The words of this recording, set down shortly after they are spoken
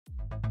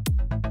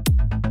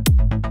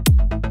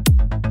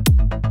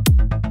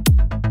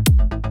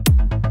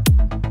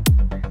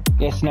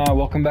Now,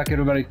 welcome back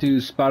everybody to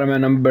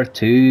Spider-Man number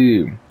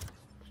 2.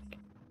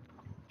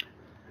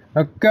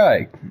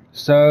 Okay,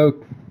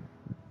 so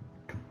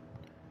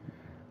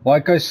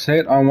like I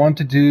said, I want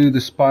to do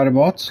the spider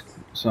bots,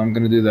 so I'm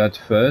gonna do that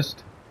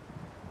first.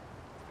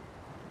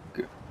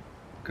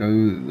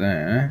 Go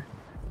there.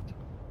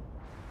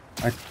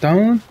 I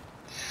don't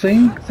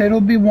think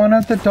there'll be one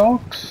at the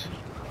docks,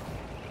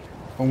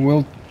 but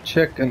we'll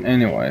check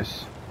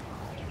anyways.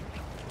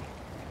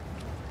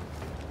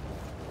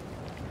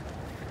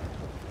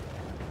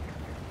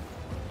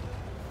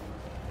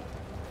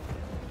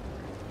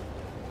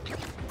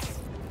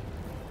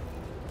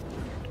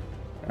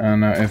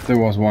 And if there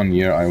was one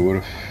here, I would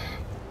have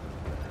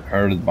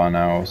heard it by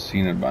now,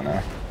 seen it by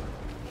now.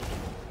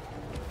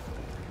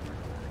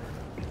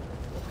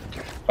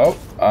 Oh,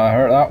 I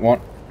heard that one.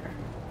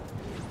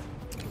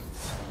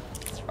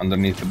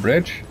 Underneath the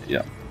bridge?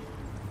 Yeah.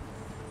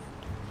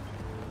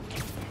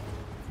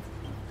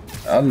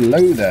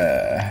 Hello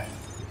there.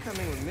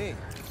 Coming with me.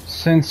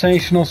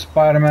 Sensational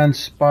Spider-Man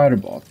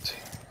Spider-Bot.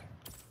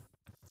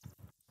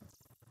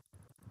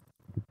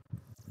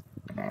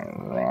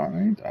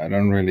 Alright, I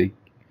don't really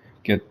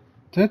get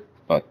it,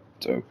 but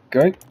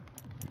okay.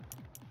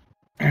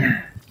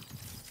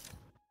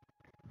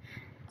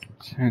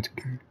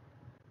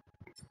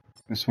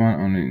 This one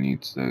only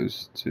needs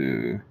those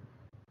two.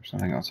 There's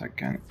nothing else I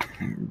can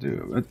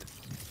do with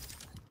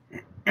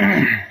it.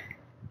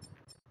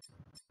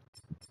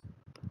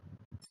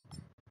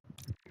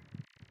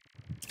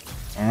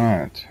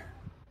 Alright,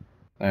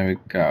 there we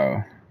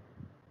go.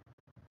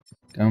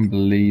 Don't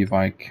believe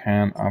I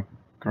can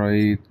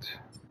upgrade,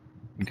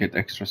 get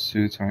extra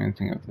suits or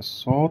anything of the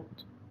sort.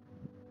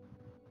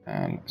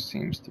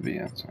 Seems to be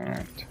it.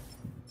 Alright.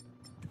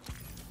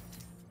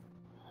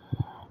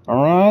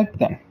 Alright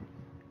then.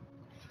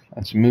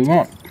 Let's move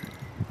on.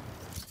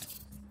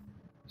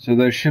 So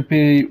there should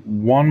be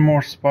one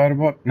more spider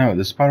bot. No,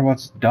 the spider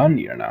bot's done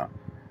here now.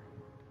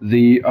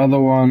 The other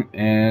one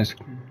is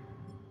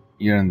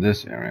here in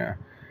this area.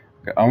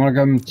 Okay, I'm gonna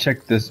go and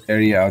check this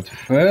area out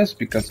first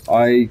because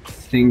I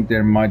think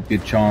there might be a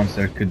chance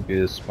there could be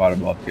a spider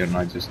bot here and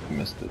I just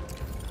missed it.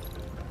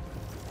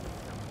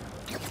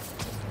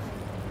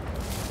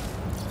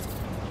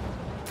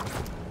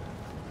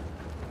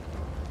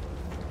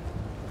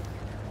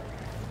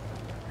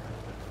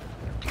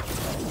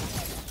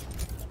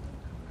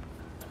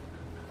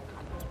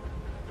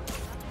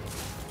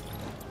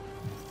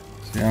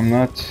 See, I'm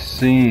not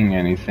seeing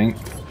anything.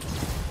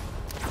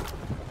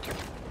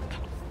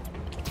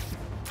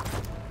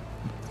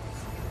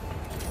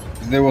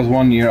 If there was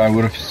one here, I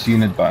would have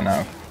seen it by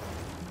now.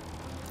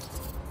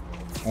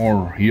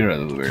 Or here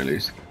at the very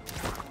least.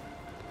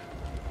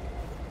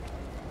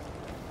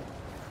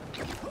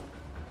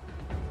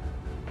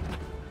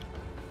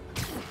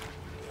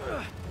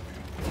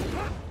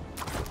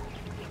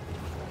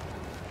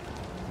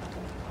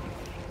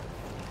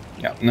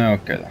 Yeah, no,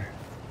 okay then.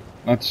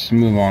 Let's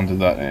move on to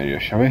that area,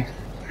 shall we?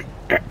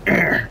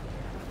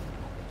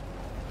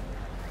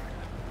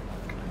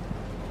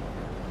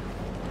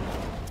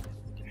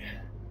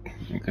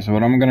 Okay, so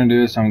what I'm gonna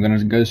do is I'm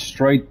gonna go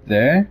straight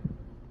there,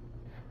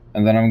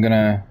 and then I'm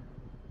gonna,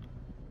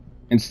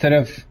 instead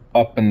of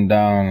up and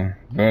down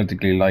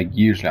vertically like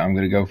usually, I'm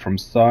gonna go from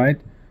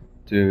side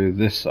to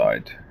this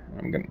side.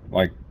 I'm gonna,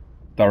 like,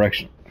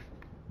 direction.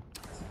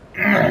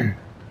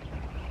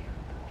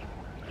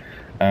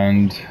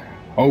 And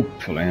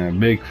hopefully, a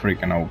big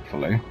freaking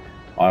hopefully,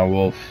 I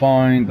will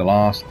find the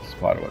last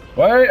spider web.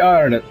 Wait,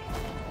 I heard it.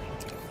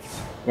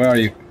 Where are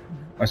you?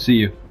 I see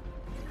you.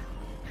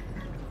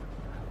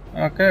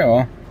 Okay,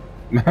 well.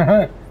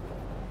 That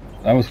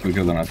was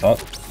quicker than I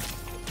thought.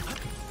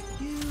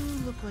 You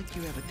look like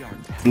you have a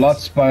dark past. Blood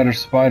spider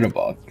spider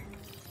bot.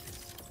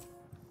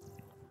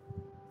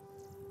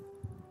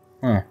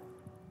 Huh.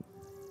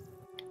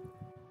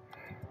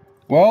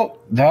 Well,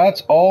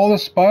 that's all the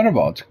spider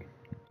bots.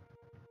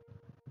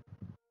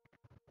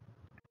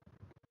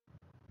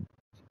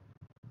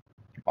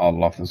 I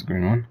love this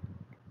green one.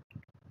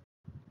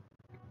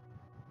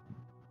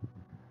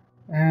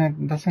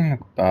 It doesn't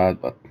look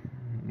bad, but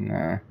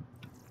nah.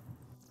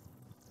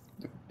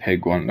 The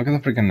pig one. Look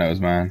at the freaking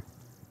nose, man.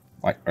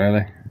 Like,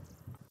 really?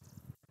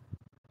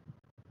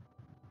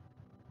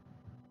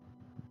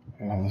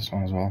 I love this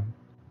one as well.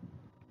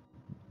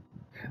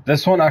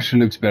 This one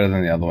actually looks better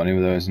than the other one,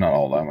 even though it's not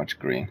all that much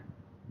green.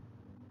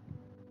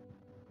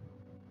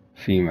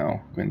 Female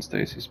Gwen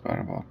Stacy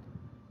Spider-Bot.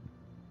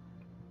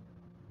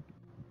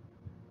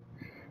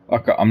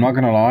 Okay, I'm not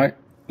gonna lie,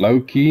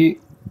 low-key,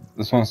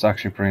 this one's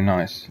actually pretty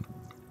nice.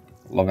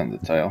 Loving the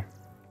tail.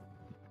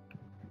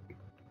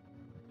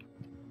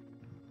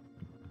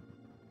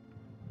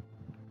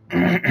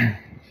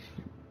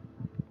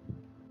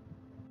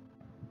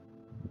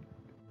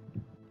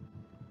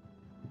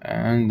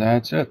 And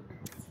that's it.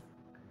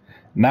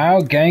 Now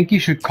Genki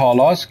should call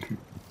us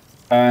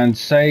and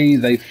say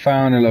they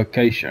found a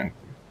location.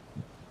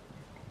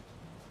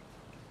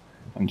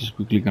 I'm just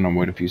quickly gonna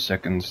wait a few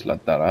seconds,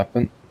 let that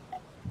happen.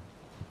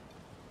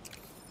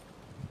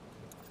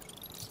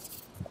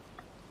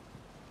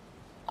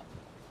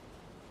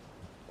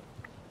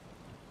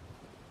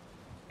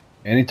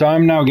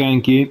 Anytime now,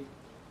 Genki.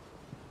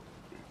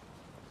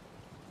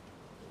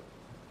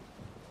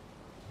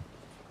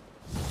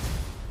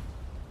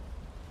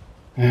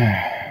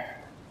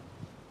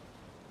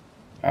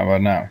 How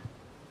about now?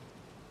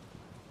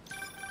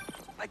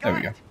 There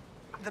we go.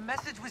 The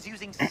message was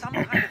using some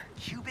kind of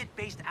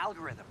qubit-based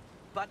algorithm,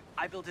 but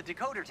I built a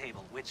decoder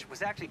table, which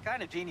was actually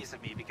kind of genius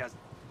of me because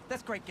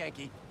That's great,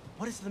 Genki.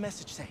 What does the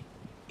message say?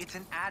 it's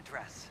an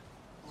address.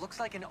 Looks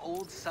like an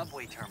old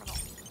subway terminal.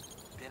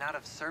 Been out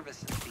of service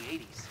since the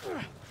 80s.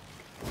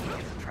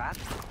 It's a trap?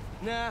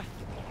 Nah,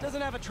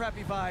 doesn't have a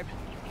trappy vibe.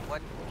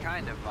 What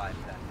kind of vibe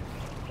then?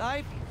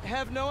 I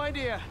have no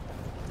idea.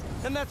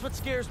 And that's what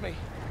scares me.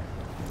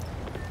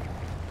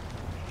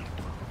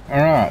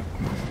 Alright.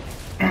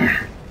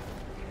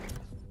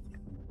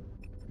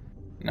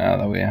 Now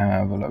that we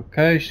have a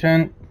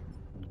location,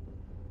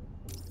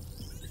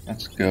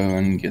 let's go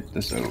and get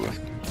this over with.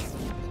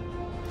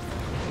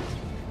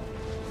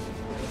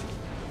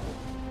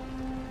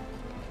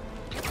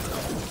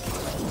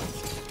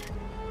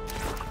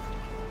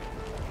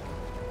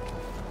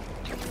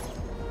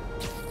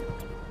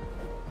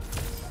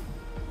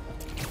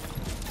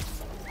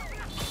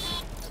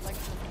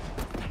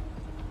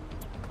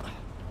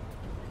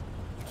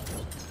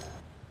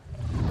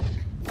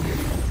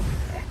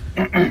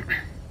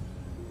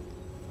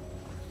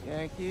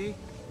 Yankee,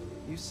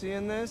 you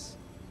seeing this?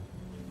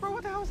 Bro,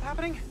 what the hell is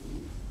happening?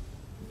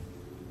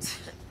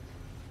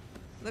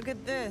 Look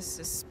at this,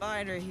 a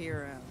spider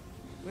hero.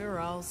 We're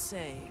all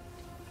saved.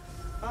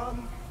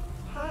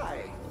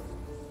 Hi.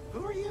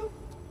 Who are you?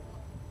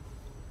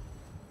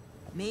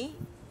 Me?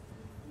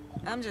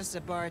 I'm just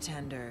a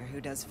bartender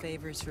who does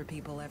favors for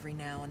people every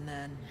now and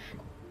then.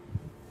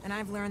 And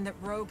I've learned that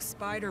rogue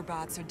spider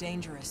bots are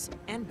dangerous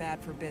and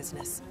bad for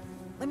business.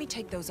 Let me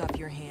take those off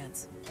your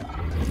hands.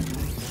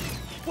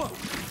 Whoa!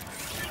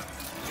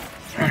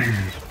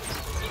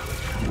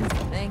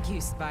 Thank you,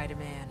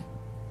 Spider-Man.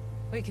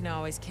 We can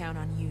always count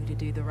on you to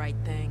do the right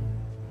thing.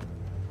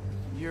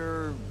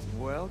 You're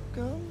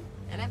welcome?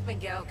 And if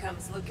Miguel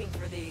comes looking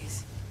for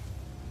these,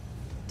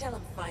 tell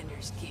him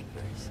finders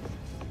keepers.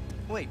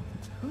 Wait,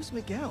 who's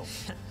Miguel?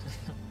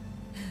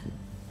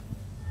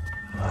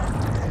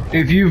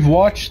 If you've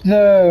watched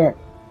the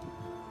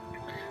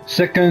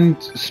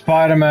second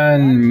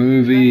Spider-Man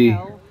movie,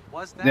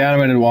 Was that? the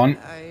animated one,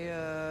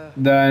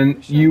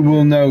 then you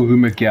will know who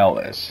Miguel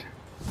is.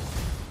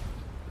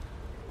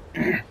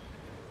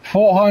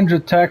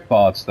 400 tech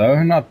bots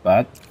though, not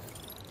bad.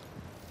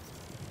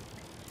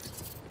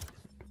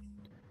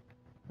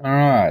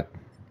 Alright.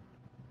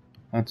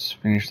 Let's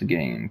finish the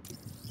game.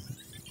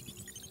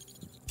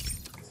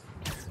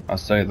 I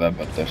say that,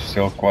 but there's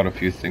still quite a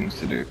few things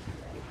to do.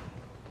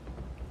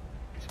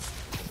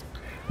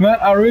 Man,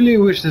 I really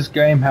wish this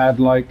game had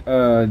like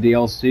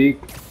DLC.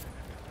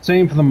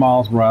 Same for the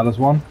Miles Morales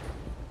one.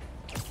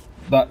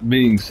 That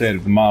being said,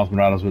 if the Miles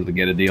Morales were to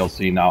get a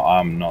DLC now,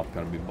 I'm not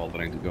gonna be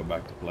bothering to go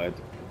back to play it.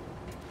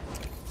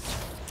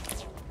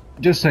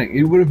 Just saying,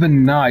 it would have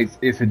been nice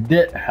if it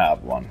did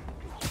have one.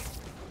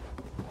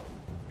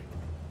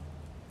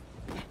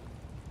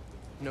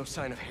 No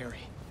sign of Harry.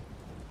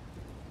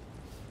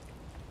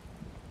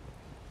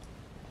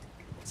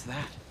 What's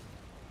that?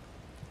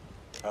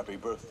 Happy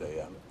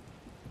birthday, Em.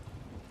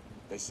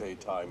 They say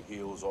time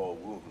heals all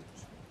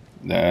wounds.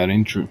 That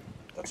ain't true.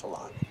 That's a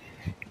lie.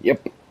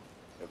 Yep.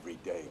 Every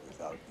day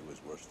without you is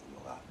worse than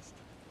the last.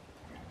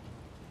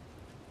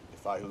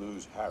 If I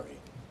lose Harry,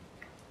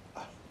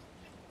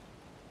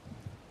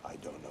 I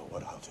don't know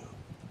what I'll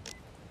do.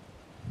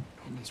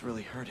 Norman's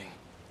really hurting.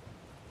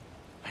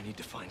 I need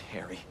to find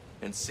Harry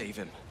and save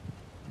him.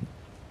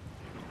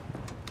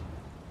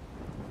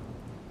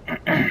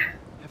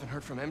 Haven't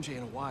heard from MJ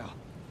in a while.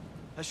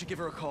 I should give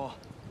her a call.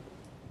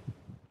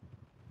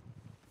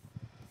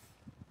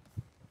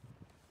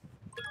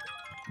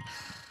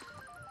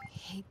 I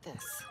hate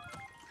this.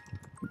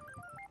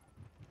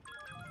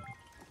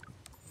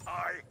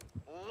 I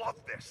love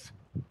this.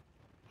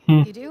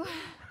 You do?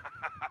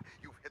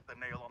 You've hit the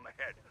nail on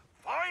the head.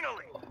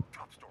 Finally!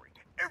 Top story.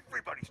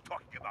 Everybody's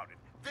talking about it.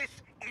 This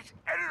is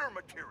editor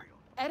material.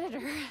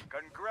 Editor.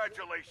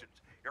 Congratulations.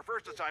 Your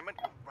first assignment,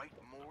 write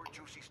more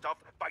juicy stuff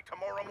by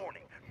tomorrow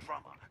morning.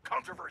 Drama,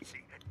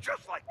 controversy,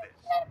 just like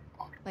this.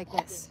 Like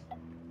this.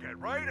 Get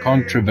right in.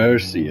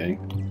 Controversy, eh?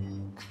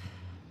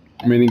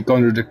 Meaning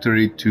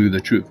contradictory to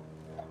the truth.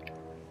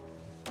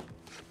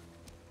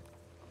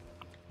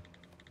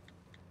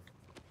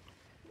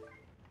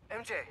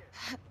 MJ,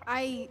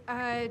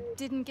 I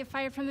didn't get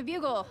fired from the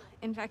Bugle.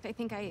 In fact, I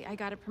think I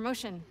got a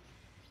promotion.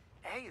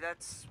 hey,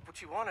 that's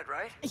what you wanted,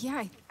 right?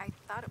 Yeah, I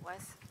thought it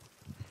was.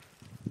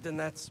 Then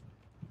that's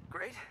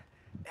great.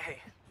 Hey,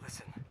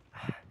 listen.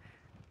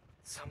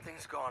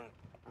 Something's gone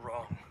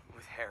wrong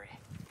with Harry.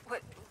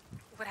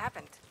 What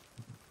happened?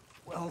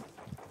 Well,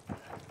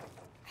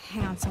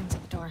 Hang on, someone's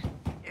at the door.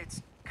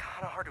 it's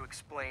kind of hard to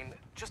explain.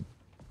 Just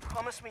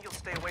promise me you'll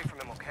stay away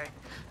from him, okay?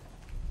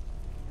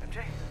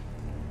 MJ?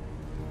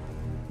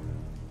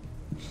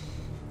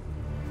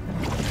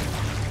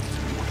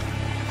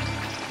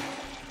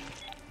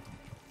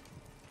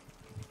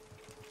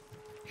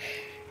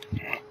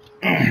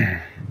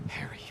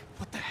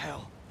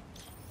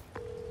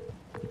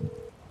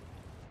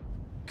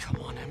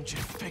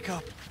 MJ, pick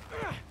up.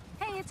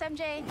 Hey, it's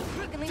MJ.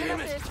 You can leave a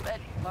message, but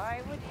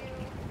why would you?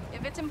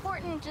 If it's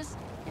important, just,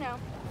 you know,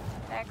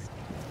 text.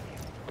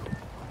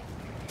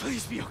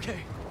 Please be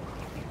okay.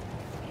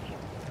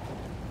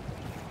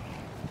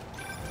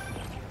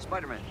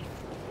 Spider-Man,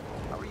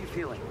 how are you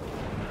feeling?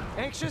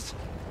 Anxious?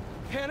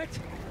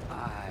 Panicked?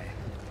 I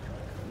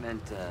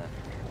meant,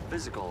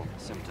 physical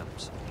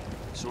symptoms.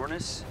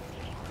 Soreness?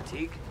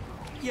 Fatigue?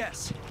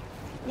 Yes.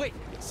 Wait,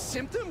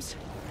 symptoms?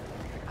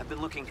 I've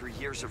been looking through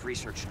years of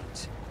research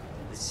notes.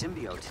 The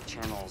symbiote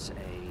channels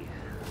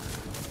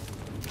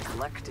a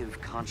collective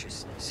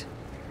consciousness.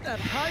 That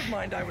hive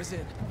mind I was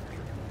in.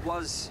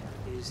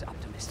 Is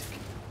optimistic.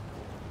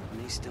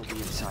 May still be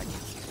inside you.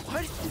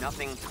 What?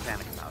 Nothing to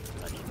panic about,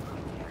 but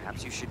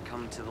perhaps you should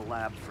come to the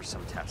lab for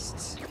some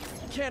tests.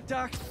 Can't,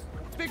 Doc.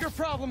 Bigger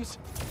problems.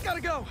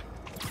 Gotta go.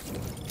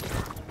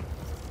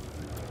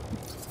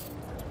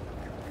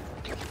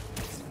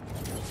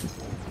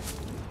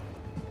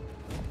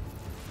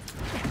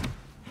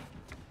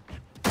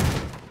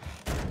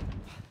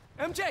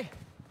 MJ,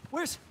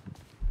 where's...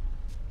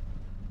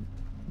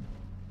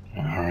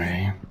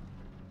 Alright.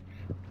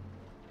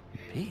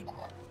 Pete,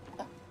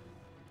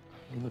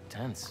 you look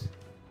tense.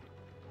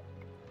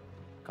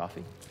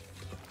 Coffee?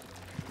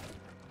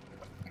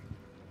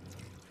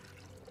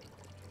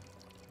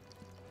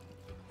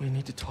 We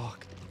need to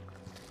talk.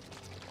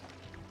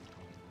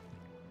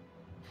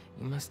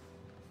 You must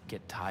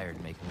get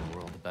tired making the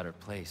world a better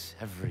place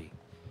every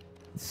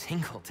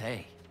single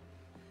day.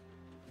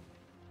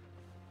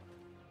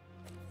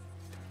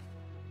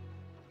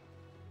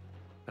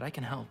 But I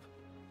can help.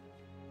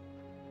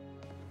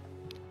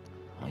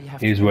 All you have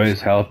to His do way is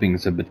of helping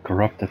is a bit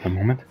corrupt at the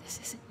moment. This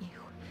isn't you.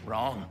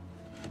 wrong.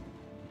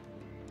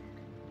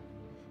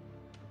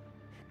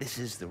 This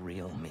is the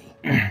real me.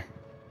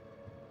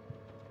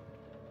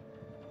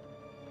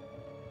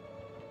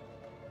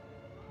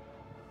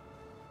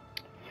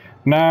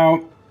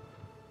 Now,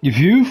 if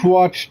you've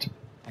watched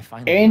I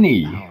finally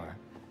any have the power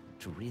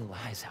to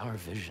realize our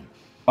vision.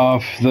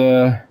 of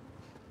the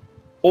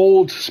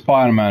old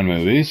Spider-Man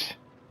movies,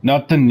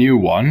 not the new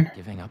one,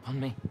 Giving up on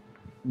me?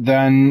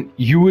 then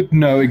you would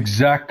know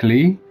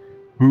exactly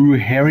who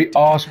Harry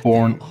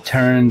Osborn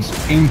turns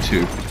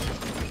into.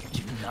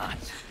 Do not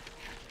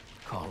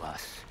call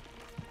us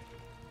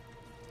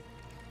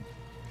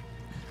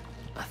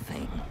a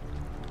thing.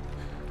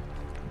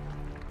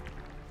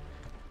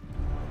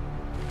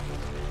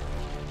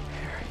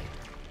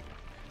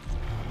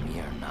 We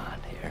are not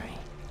Harry.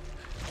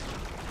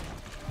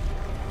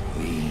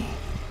 We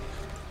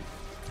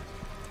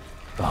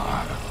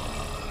are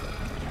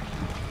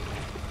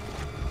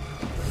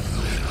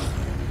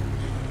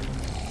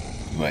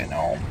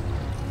Venom.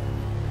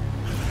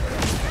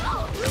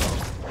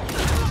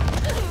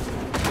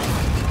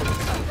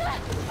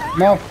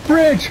 My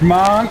fridge,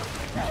 man!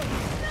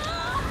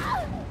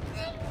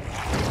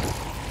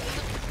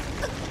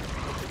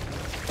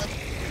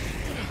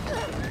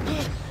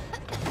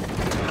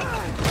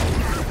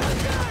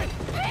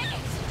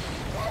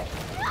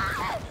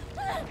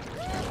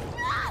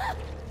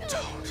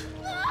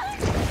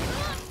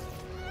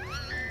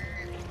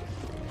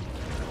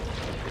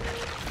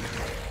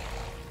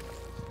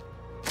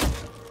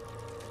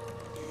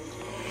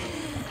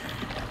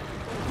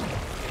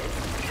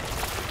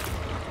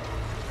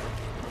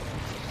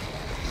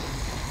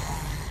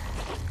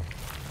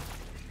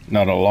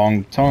 Not a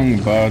long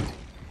tongue, but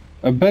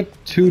a bit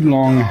too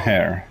long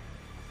hair.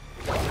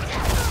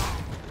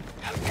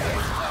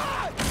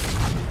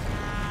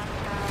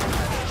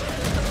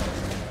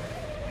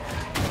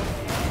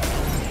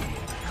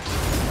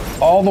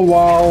 All the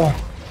while,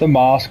 the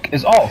mask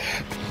is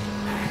off.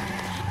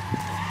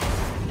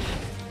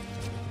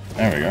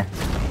 There we go.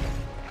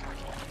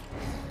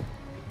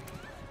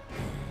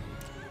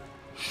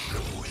 Show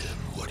him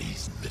what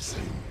he's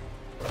missing.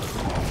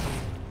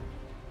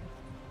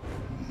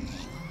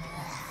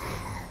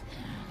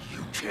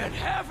 You can't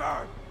have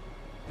her!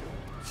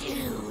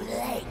 Too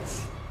late.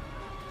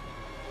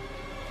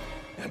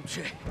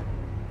 MJ.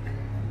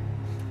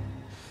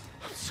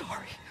 I'm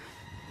sorry.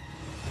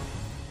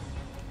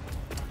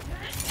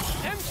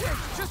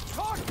 MJ, just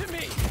talk to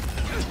me!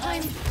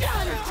 I'm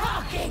done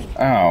talking.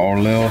 Ow,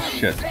 little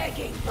shit.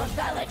 Begging for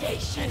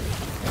validation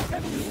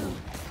from you,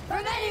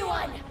 from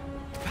anyone.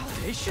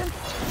 Validation?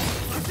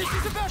 This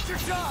is about your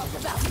job!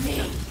 It's about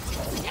me.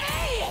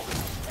 Hey!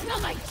 It's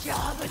not my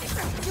job in this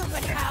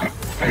stupid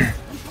house. And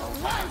for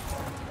once,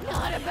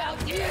 not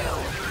about you.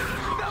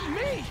 About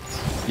me!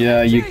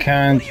 Yeah, you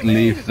can't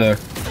leave the...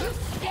 You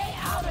stay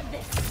out of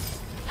this.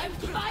 I'm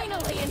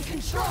finally in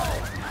control.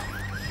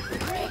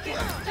 Make it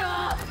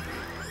stop.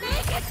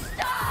 Make it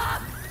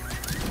stop.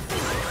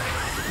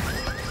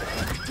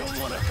 I don't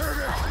want to hurt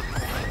her!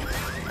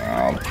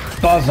 Oh,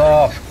 buzz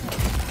off!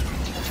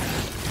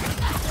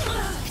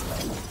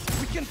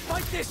 We can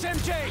fight this,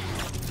 MJ!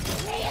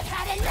 He has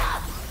had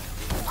enough.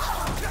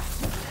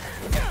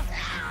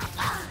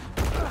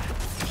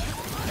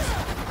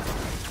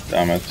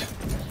 Damn it.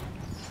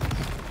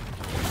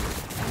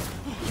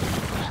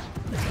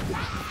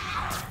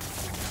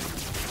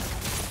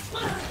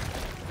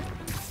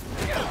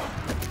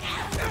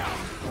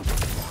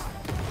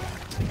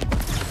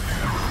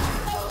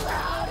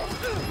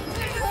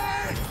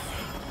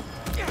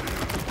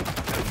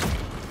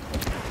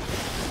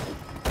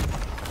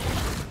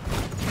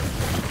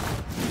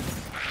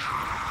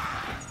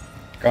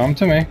 Come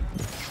to me.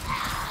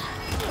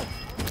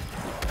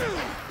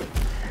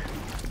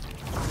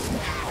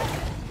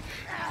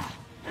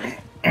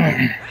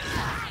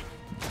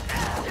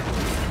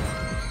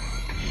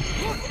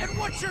 Look at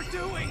what you're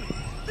doing!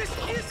 This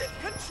isn't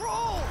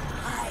control!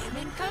 I am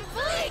in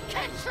complete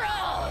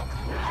control!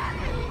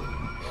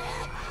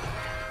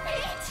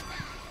 Pete!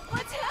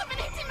 What's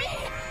happening to me?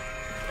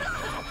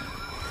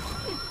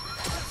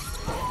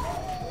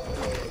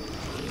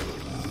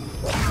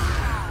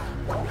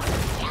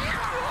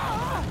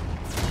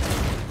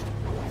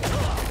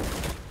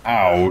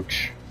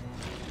 Ouch.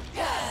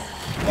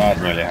 That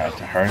really had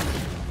to hurt.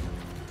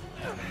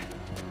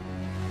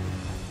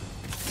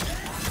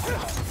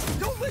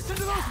 Don't listen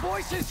to those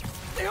voices!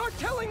 They aren't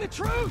telling the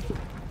truth!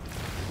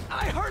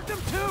 I heard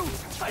them too!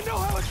 I know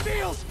how it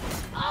feels!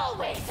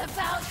 Always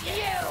about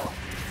you!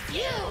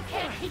 You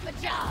can't keep a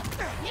job!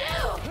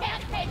 You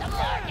can't pay the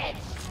mortgage!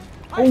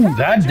 Oh,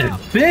 that did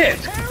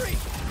bit! Harry!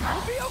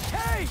 I'll be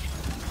okay!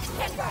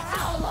 And for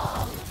how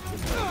long?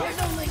 There's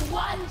only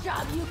one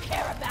job you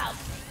care about!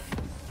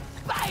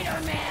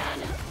 Spider-Man!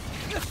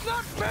 It's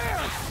not fair!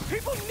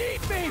 People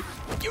need me!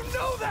 You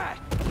know that!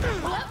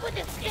 What would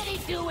the city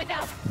do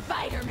without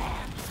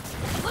Spider-Man?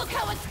 Look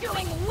how it's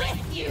doing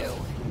with you!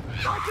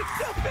 I can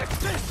still fix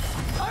this!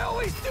 I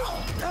always do!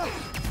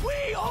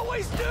 We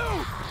always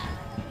do!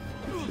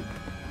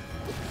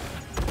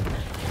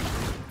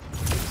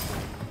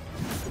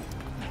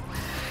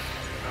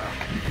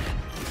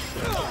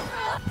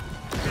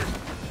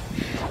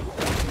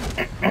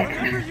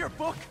 Remember your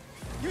book?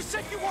 You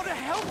said you want to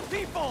help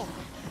people!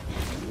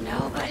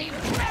 Nobody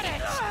read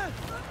it!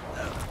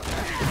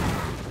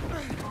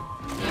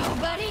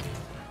 Nobody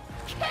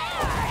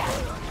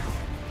cares!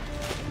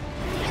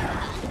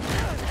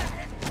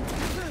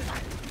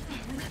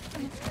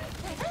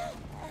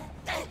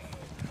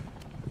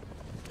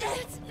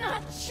 That's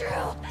not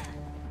true!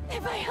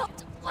 If I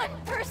helped one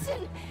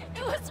person,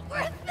 it was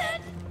worth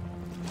it!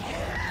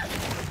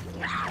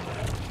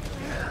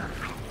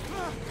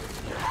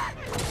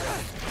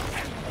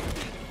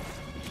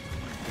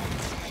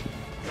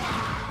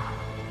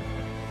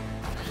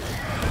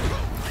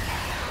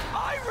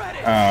 I read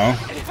it!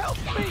 Oh. It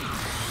helped me!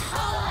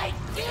 All I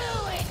do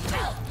is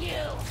help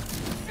you!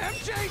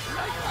 MJ,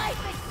 My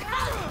life is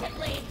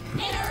constantly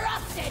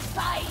interrupted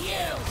by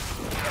you!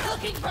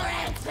 Looking for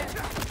answers,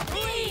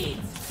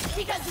 leads,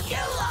 because you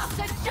lost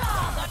a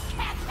job or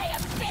can't pay a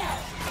bill!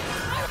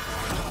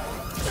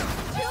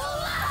 Too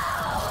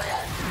loud!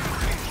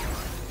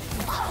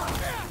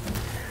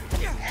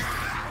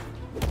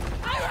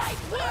 I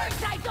write words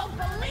I don't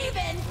believe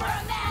in for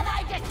a man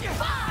I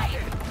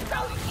despise, so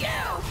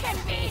you can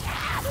be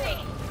happy!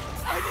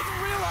 I didn't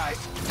realize!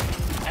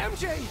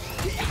 MJ,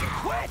 you can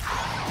quit!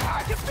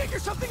 I can figure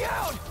something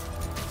out!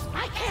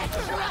 I can't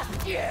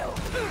trust you!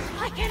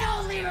 I can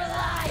only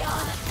rely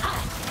on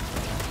us!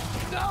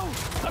 No!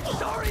 I'm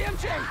sorry,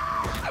 MJ!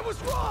 I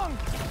was wrong!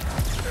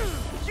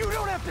 You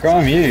don't have to Come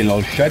trust here, you me,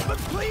 little shit. but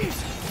please,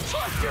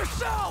 trust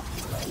yourself!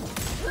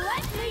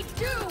 Let me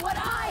do what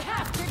I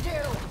have to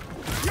do!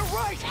 You're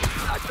right!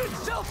 I've been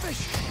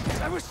selfish!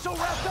 I was so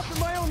wrapped up in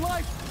my own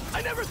life,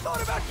 I never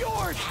thought about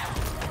yours!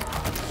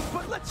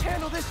 But let's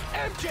handle this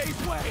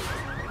MJ's way!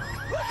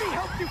 Let me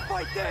help you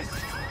fight this!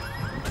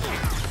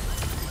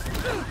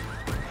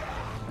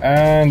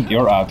 And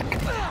you're out.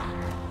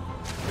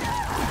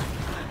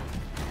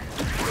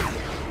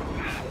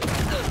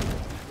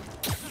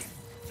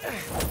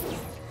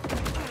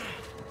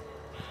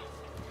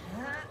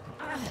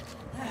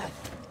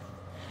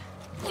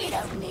 We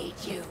don't need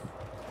you.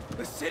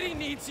 The city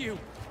needs you!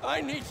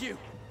 I need you!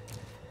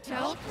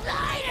 Don't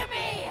lie to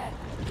me!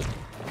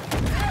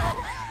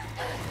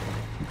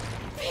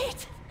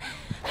 Pete!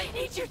 I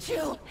need you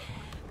too!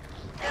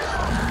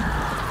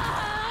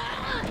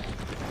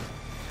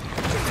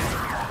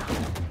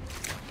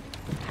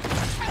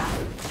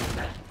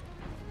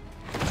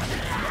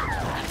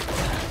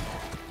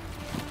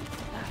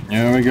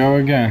 Here we go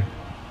again.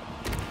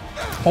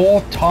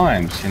 4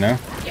 times, you know?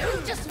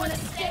 You just want to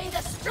stay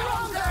the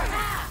stronger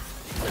half!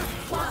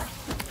 What?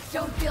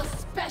 Don't feel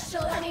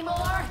special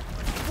anymore?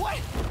 What?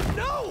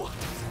 No!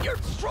 You're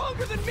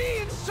stronger than me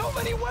in so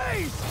many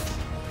ways!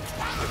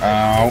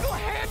 Ow.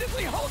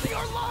 Single-handedly holding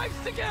our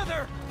lives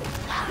together!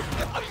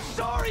 I'm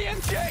sorry,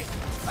 MJ!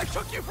 I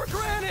took you for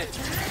granted!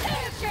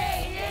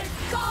 MJ is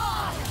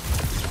gone!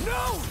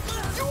 No!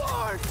 You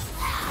aren't!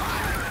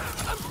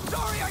 I'm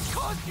sorry I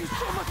caused you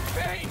so much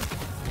pain!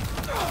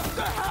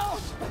 The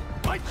house!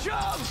 My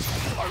job!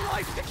 Our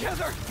life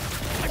together!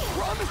 I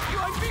promised you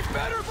I'd be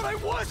better, but I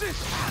wasn't!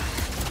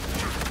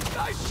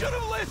 I should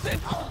have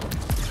listened!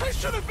 I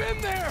should have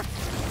been there!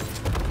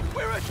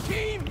 We're a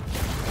team!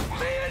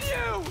 Me and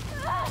you!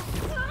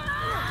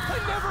 I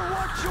never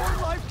want your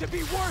life to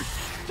be worse,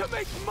 to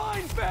make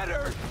mine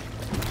better!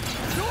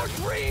 Your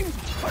dreams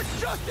are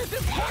just as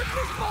important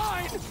as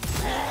mine!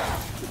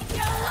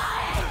 You're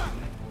lying!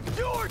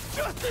 You're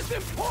just as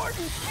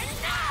important!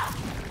 Enough!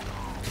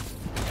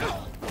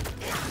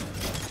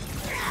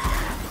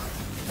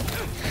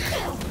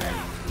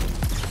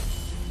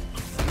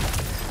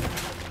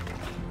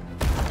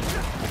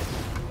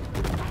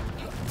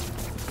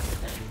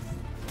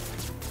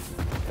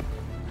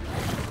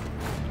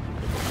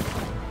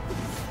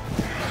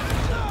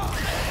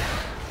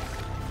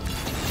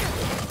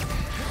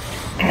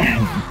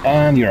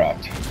 And you're out.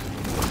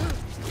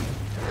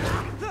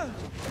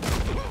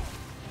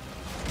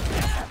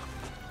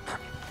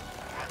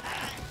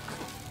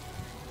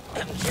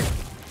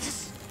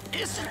 This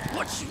isn't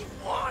what you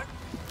want.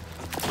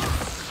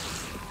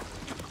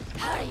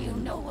 How do you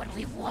know what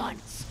we want?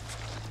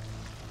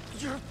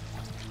 You're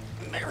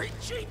Mary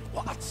Jane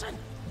Watson.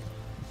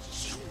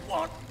 You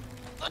want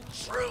the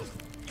truth.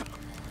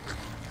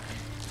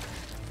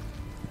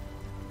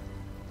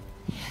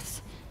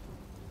 Yes.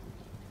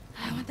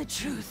 I want the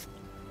truth.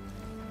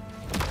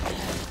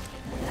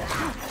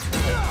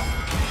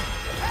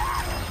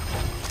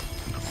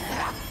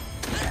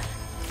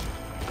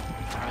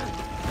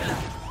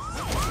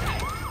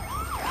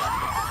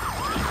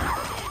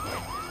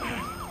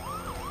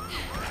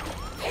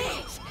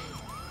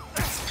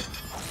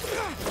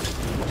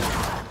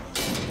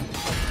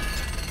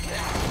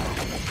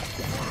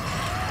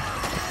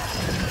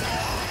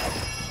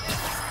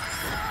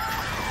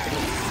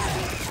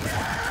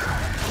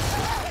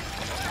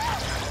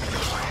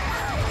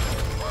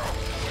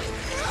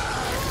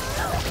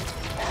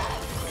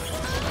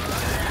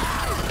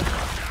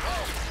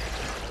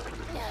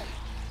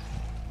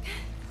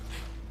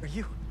 Are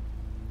you?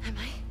 Am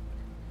I?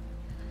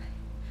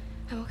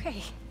 I'm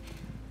okay.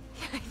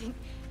 Yeah, I think...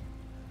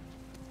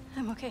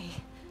 I'm okay.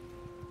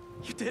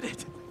 You did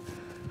it.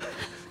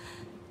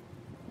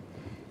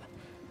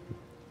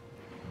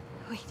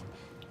 Wait.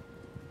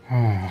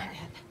 Not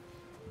yet.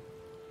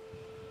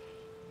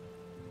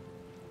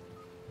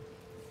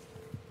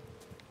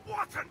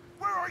 Watson,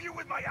 where are you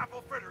with my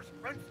apple fritters?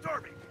 I'm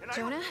starving, and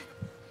Jonah?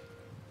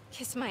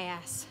 Kiss my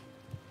ass.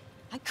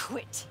 I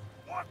quit.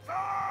 Watson!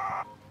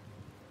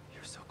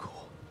 You're so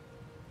cool.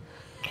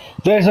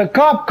 There's a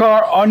cop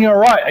car on your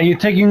right, and you're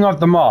taking off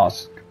the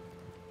mask.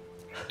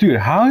 Dude,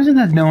 how is it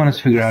that no one has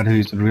figured out who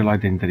his real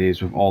identity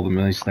is with all the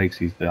mistakes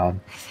he's done?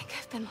 I think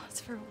I've been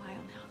lost for a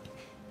while now.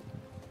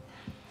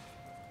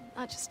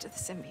 Not just to the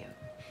symbiote.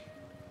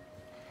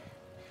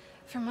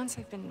 For months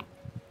I've been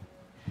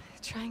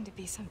trying to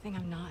be something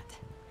I'm not.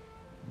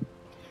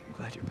 I'm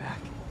glad you're back.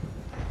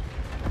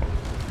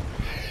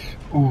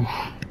 Oof.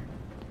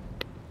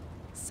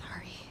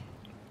 Sorry.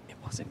 It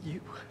wasn't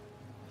you.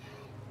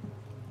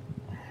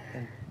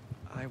 And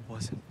I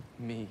wasn't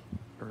me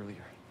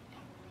earlier.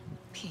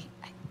 Pete,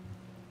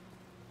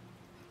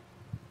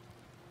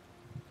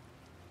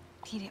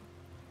 Pete, it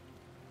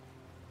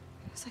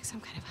was like some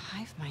kind of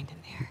hive mind in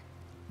there.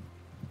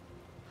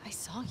 I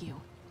saw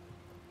you.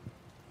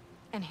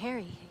 And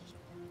Harry,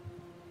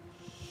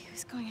 he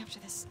was going after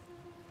this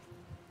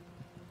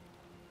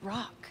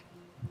rock.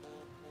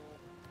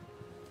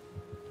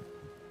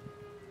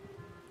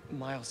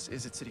 Miles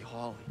is at City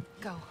Hall.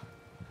 Go. I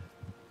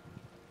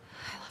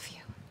love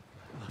you.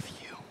 I love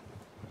you.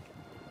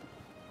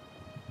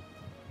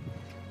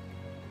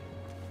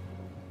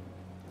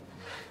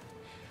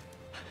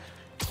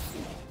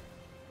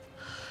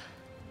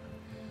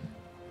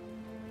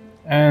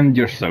 And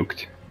you're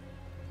soaked.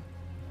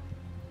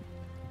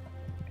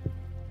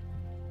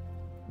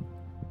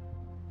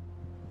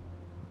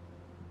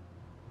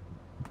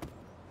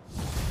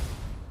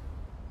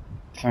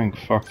 Thank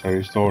fuck I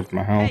restored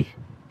my health. Hey,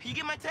 can you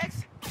get my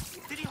text?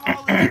 City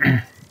Hall is...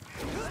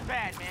 It's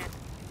bad, man.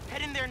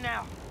 Head in there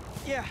now.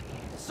 Yeah,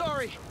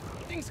 sorry.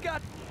 Things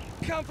got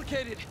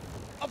complicated.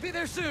 I'll be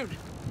there soon.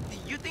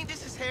 You think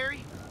this is Harry?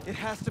 It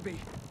has to be.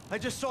 I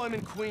just saw him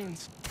in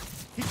Queens.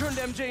 He turned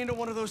MJ into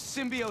one of those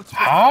symbiotes.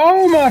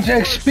 How much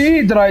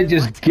XP did I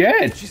just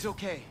get? She's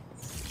okay.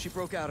 She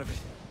broke out of it.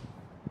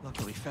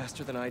 Luckily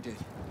faster than I did.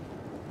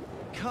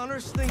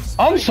 Connors thinks...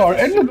 I'm sorry,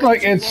 it looked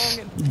like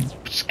it's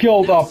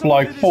skilled up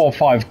like 4 or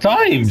 5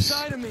 times.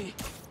 Inside of me.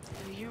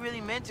 You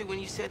really meant it when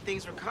you said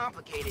things were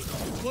complicated.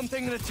 One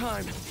thing at a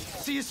time.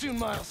 See you soon,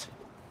 Miles.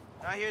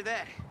 I hear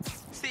that.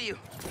 See you.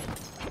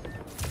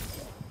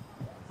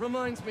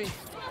 Reminds me,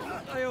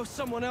 I owe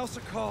someone else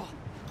a call.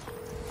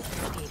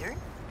 Peter?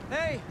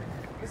 Hey,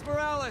 Miss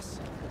Morales.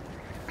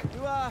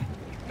 You,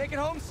 make it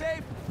home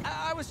safe?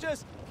 I was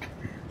just...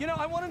 You know,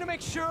 I wanted to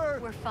make sure...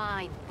 We're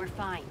fine. We're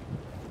fine.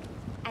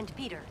 And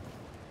Peter,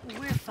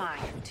 we're fine,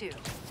 too.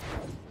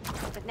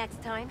 But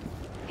next time,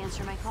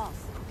 answer my calls.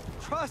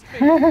 Trust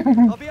me,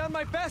 I'll be on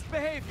my best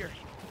behavior.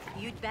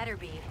 You'd better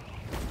be.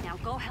 Now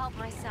go help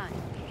my son.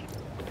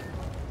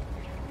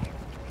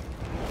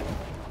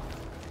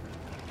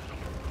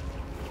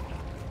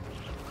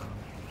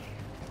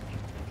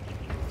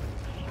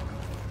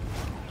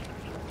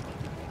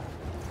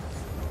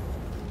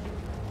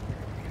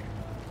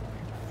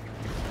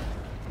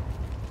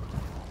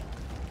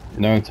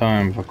 No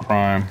time for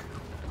crime.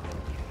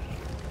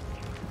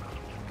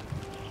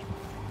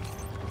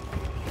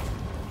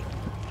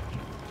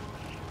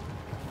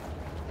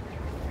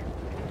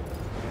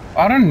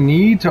 I don't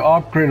need to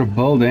upgrade or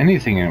build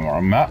anything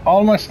anymore.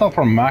 All my stuff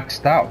are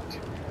maxed out.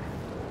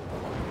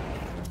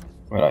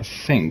 But I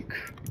think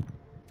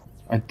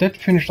I did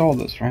finish all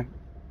this, right?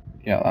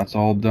 Yeah, that's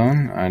all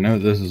done. I know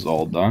this is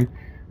all done.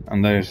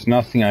 And there's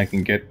nothing I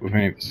can get with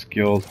any of the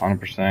skills,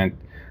 100%.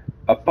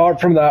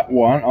 Apart from that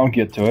one, I'll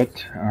get to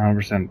it,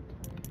 100%.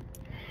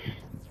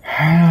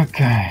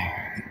 Okay.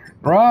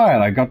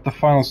 Right, I got the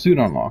final suit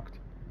unlocked.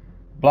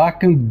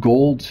 Black and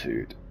gold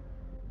suit.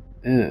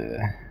 Ugh.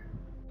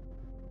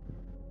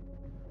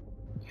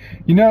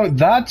 You know,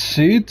 that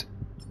suit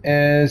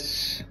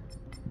is...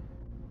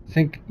 I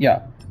think,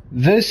 yeah.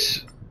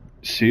 This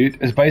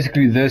suit is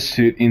basically this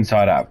suit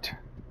inside out.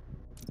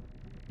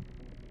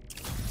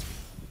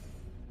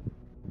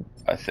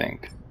 I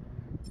think.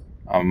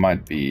 I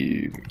might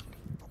be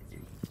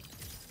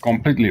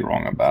completely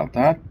wrong about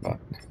that, but...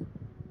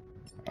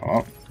 Oh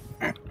well.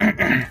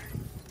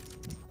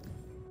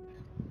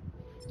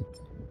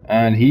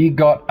 And he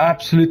got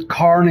absolute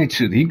carnage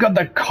suit. He got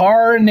the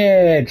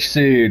carnage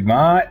suit,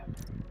 mate.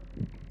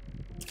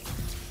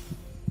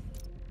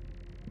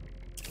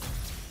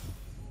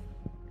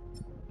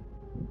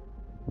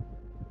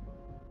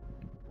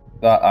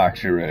 That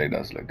actually really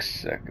does look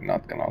sick,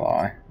 not gonna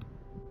lie.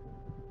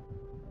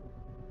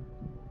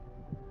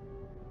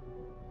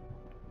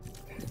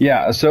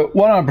 Yeah, so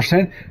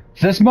 100%.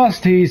 This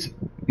must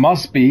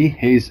be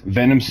his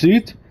Venom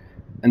suit,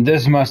 and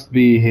this must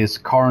be his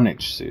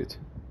Carnage suit.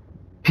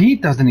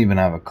 Pete doesn't even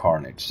have a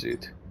Carnage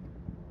suit.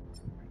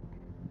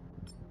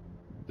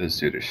 This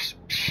suit is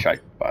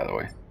shite, by the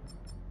way.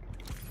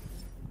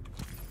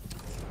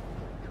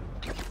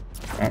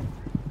 Oh.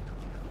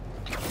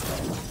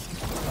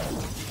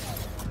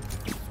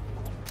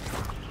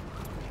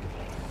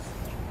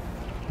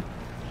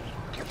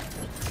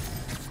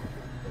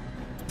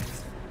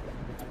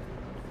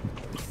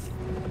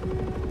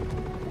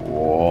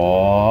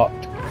 What?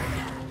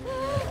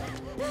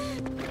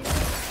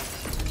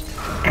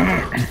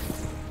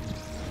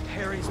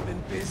 Harry's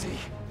been busy.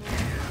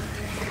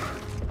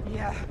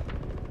 Yeah.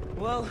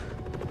 Well,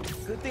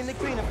 good thing the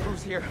cleanup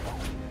crew's here.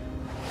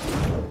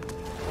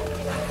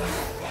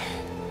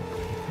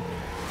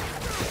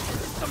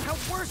 Somehow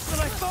worse than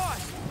I thought.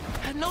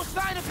 And no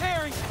sign of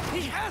Harry.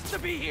 He has to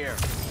be here.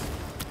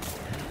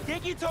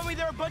 Yankee told me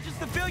there were a bunch of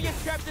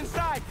civilians trapped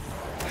inside.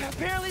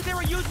 Apparently they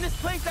were using this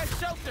place as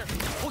shelter.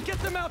 We'll get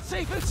them out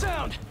safe and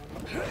sound.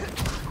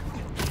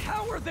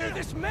 How are there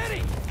this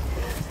many?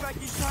 Looks like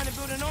he's trying to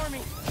build an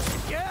army.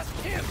 You ask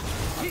him.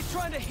 He's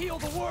trying to heal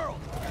the world.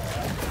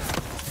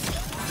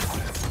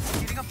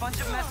 Getting a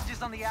bunch of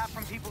messages on the app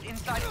from people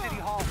inside City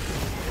Hall.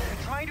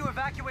 They're trying to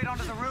evacuate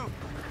onto the roof.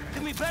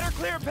 Then we better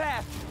clear a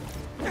path.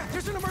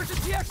 There's an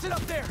emergency exit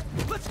up there.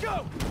 Let's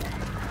go.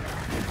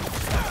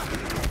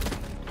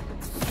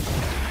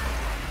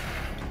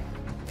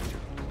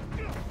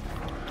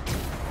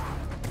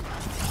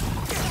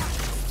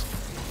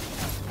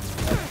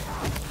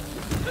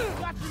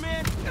 Got you,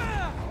 man.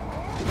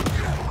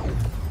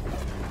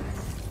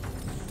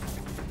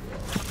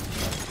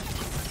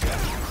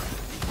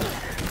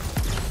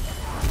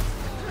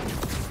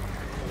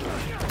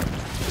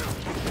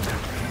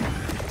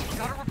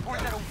 Got a report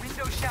that a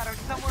window shadowed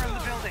somewhere in the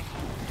building.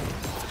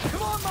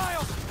 Come on,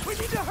 Miles. We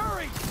need to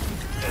hurry.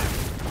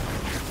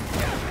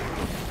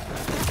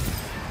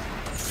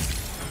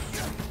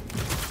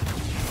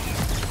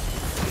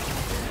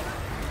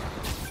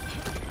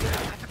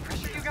 I have to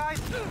pressure you guys,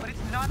 but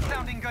it's not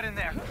sounding good in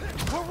there.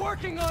 We're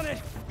working on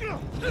it.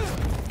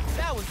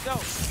 That was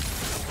dope.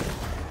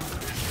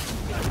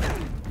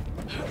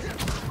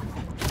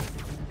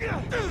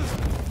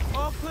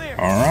 All clear.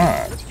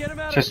 Alright. Let's get him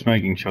out. Just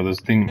making sure this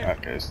thing...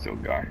 Okay, it's still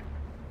going.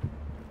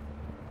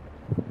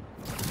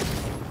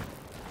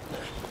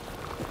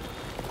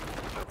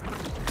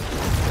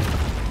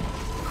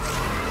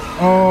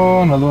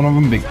 Oh, another one of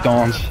them big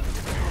dons.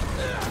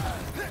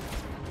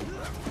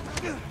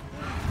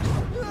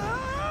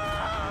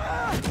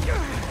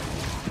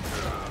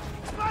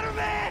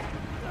 Spider-Man!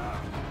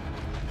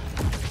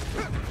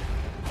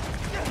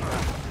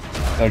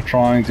 They're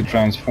trying to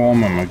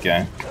transform him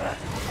again.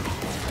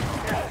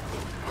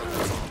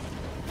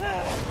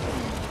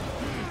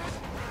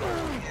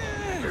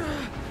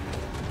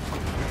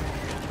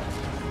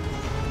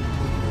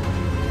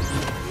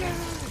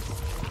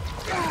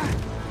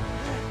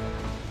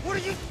 What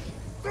are you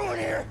doing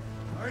here?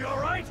 Are you all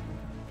right?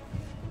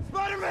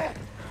 Spider-Man!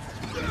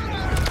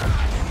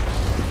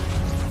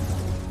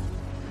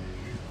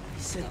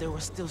 He said there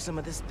was still some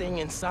of this thing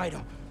inside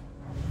him.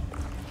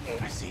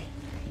 I see.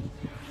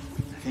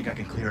 I think I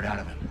can clear it out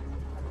of him.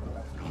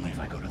 But only if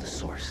I go to the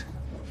source.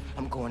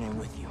 I'm going in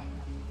with you.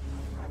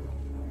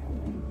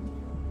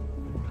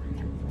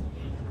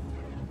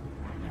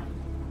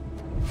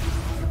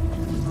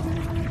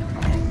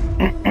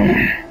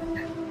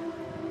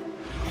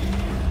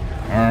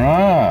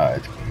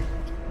 Alright.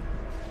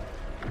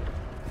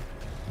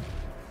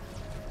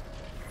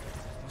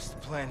 What's the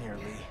plan here,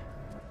 Lee?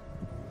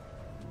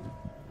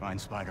 Find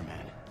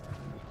Spider-Man.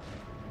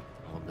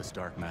 All of this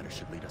dark matter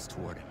should lead us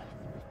toward him.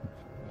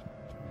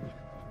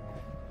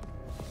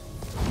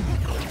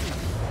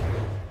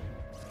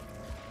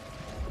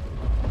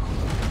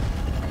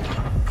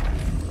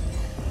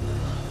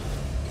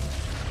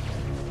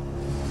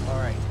 All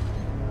right.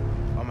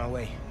 On my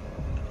way.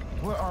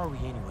 Where are we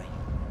anyway?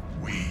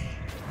 We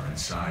are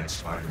inside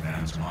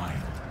Spider-Man's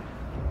mind.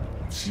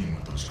 I've seen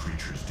what those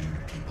creatures do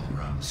to people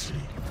around the city.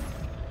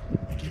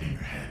 They get in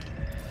your head,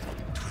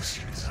 twist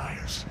your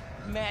desires.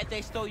 mad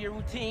they stole your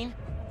routine?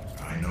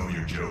 I know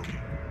you're joking.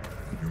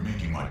 You're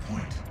making my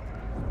point.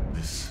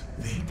 This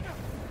thing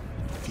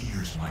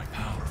fears my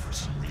power for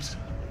some reason.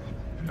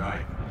 And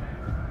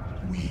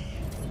we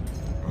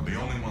are the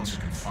only ones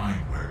who can find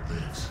where it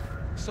lives.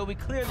 So we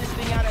clear this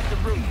thing out at the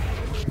root.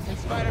 And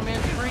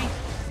Spider-Man's free?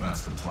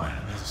 That's the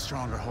plan. There's a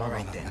stronger hold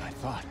on them than I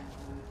thought.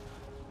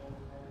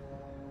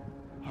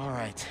 All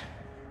right.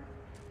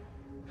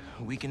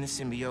 Weaken the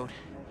symbiote,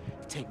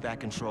 take back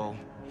control,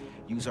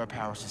 use our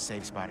powers to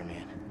save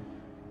Spider-Man.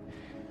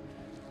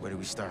 Where do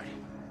we start?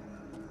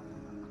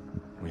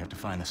 We have to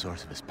find the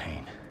source of his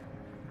pain.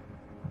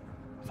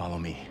 Follow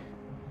me.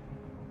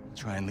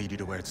 Try and lead you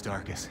to where it's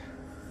darkest.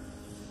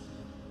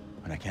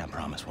 But I can't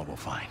promise what we'll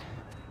find.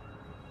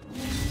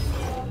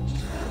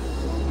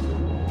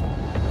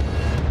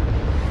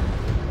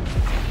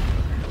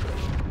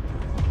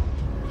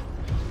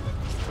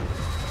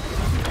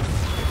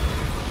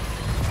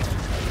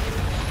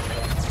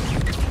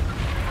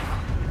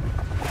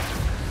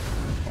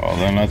 Well,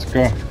 then let's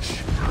go.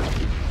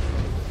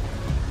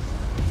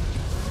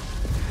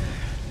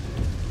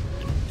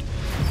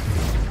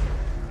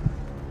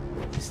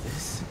 Is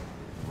this?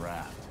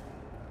 Raft.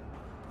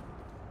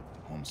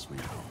 Home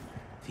sweet home.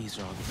 These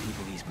are all the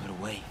people he's put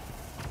away.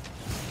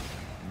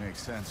 It makes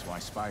sense why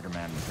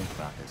Spider-Man would think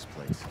about this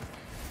place.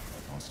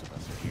 Most of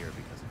us are here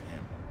because of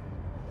him.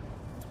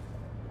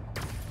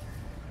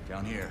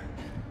 Down here,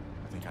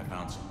 I think I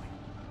found something.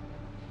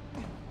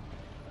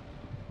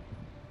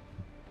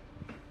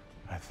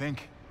 I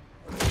think...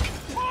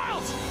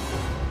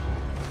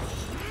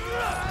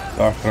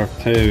 Dr.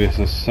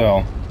 Octavius'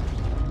 cell.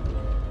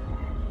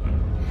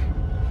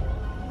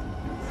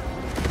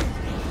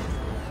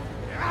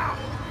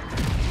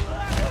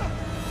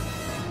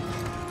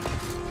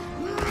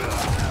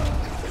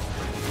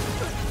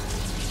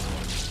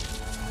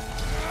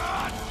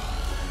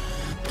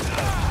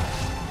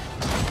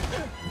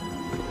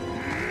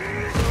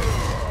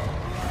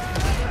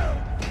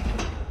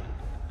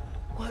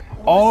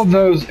 All of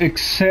those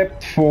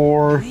except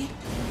for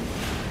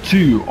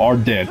 2 are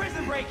dead.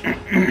 Prison break!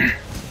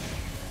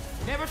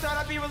 Never thought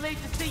I'd be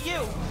relieved to see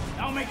you.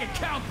 I'll make it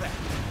count then.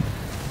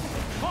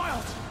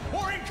 Miles,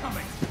 more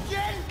incoming.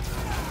 Again?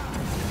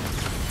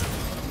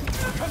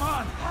 Come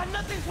on,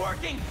 Nothing's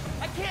working.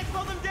 I can't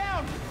slow them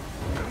down.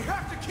 we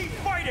have to keep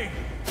fighting.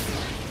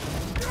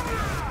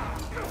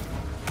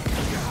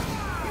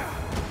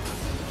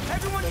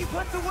 Everyone he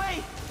puts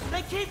away,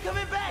 they keep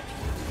coming back.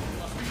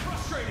 Must be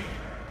frustrating.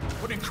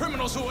 Putting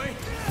criminals away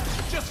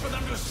just for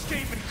them to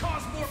escape and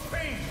cause more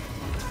pain.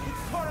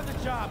 It's part of the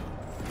job.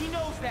 He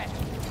knows that.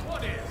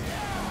 What is?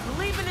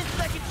 Believing in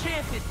second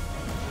chances.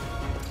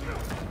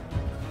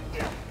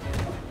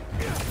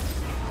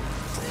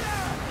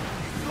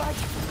 It's like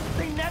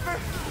they never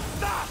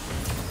stop.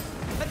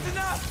 That's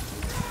enough.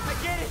 I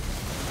get it.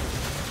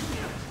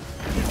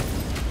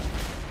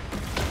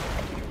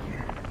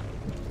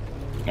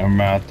 No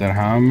matter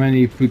how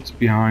many puts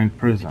behind Did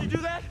prison you do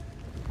that?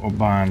 or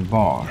behind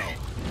bars,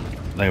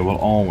 they will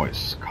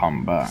always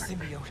come back.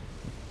 Symbiote.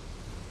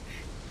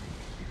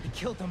 He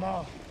killed them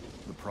all.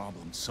 The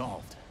problem's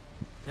solved.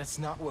 That's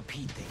not what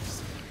Pete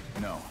thinks.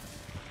 No.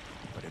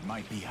 But it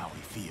might be how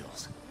he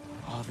feels.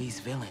 All these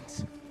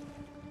villains.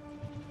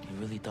 He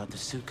really thought the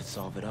suit could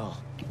solve it all.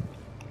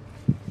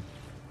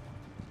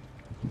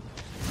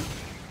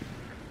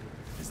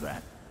 Is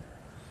that...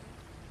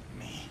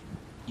 me?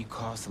 You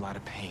caused a lot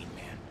of pain,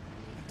 man.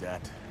 A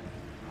debt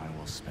I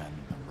will spend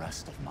the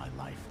rest of my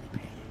life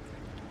repaying.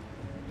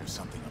 There's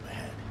something up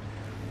ahead.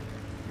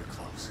 You're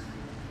close.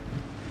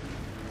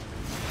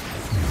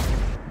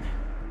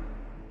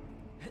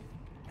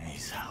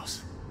 May's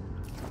house.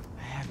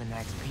 I haven't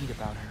asked Pete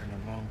about her in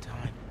a long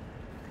time.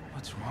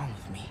 What's wrong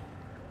with me?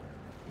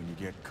 When you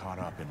get caught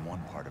up in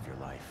one part of your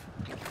life,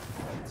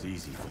 it's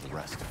easy for the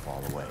rest to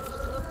fall away.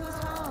 Look who's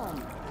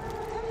home.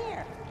 Come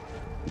here.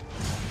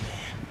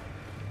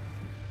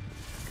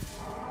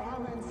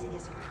 Balance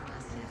is a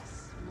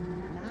process,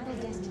 not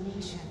a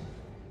destination.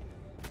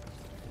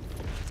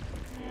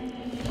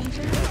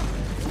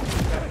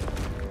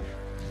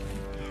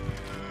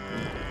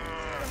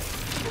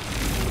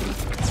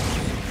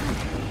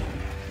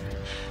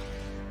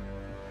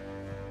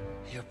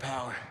 Your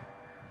power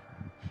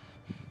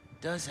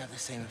does have the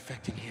same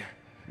effect in here.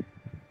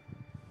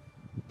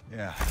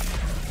 Yeah.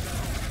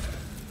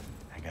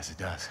 I guess it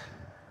does.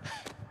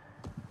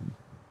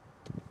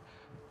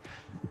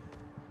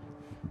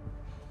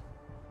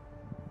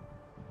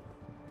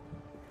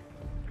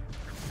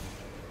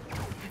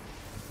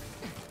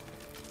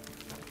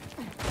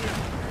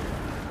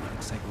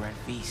 Looks like we're at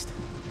Feast.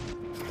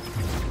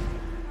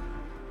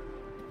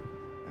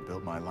 I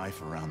built my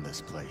life around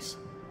this place.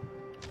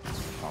 This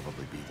will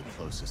probably be the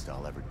closest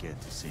I'll ever get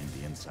to seeing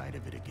the inside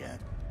of it again.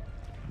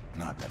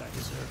 Not that I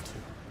deserve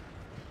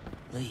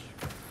to. Lee,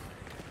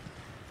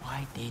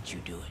 why did you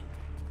do it?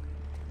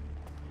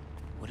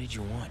 What did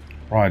you want?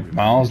 Right,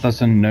 Miles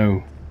doesn't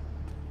know.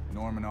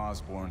 Norman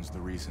Osborn's the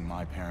reason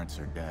my parents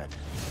are dead.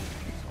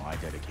 So I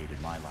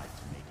dedicated my life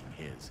to making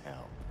his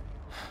hell.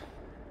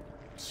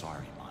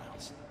 Sorry,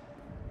 Miles.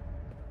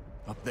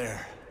 Up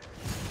there.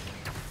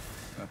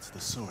 That's the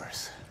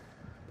source.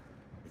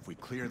 If we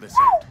clear this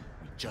out,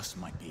 we just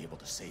might be able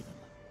to save him.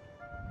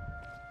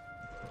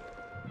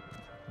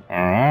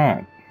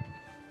 Alright.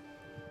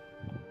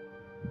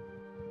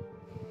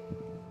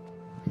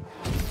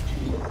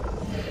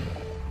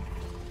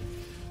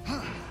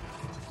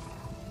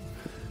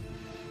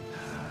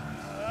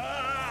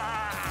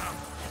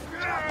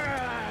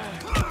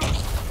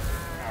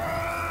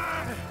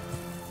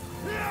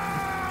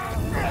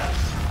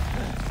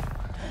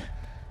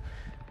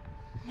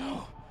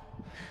 No.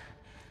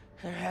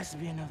 There has to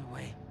be another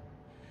way.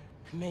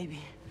 Maybe.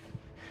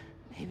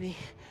 We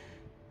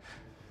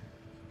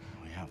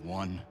have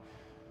one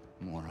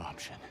more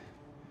option.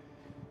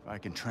 If I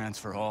can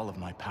transfer all of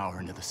my power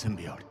into the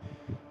symbiote,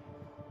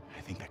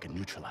 I think that can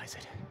neutralize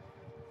it.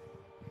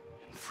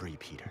 And free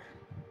Peter.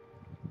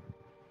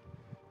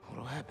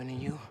 What'll happen to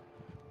you?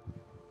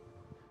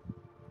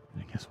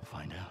 I guess we'll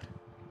find out.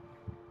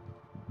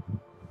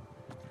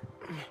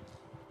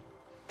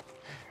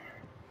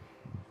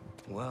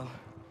 Well,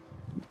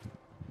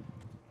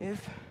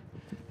 if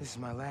this is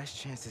my last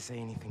chance to say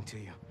anything to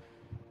you,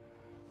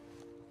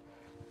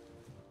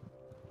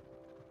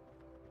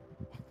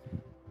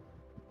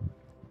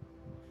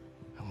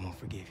 I won't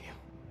forgive you.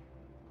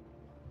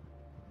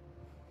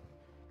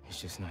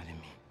 It's just not in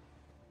me.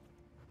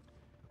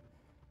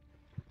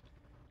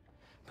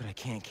 But I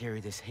can't carry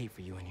this hate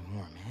for you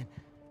anymore, man.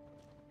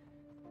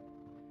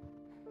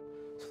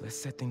 So let's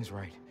set things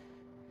right.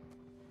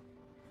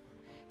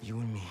 You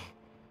and me.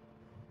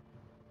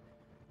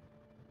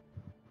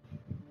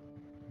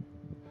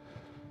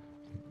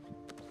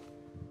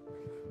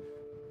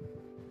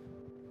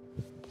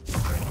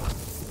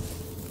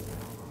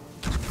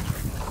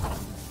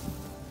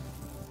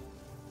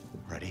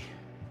 Ready?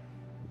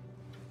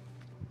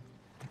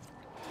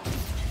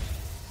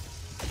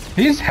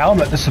 His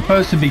helmet is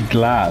supposed to be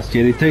glass,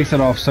 yet he takes it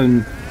off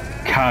so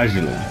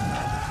casually.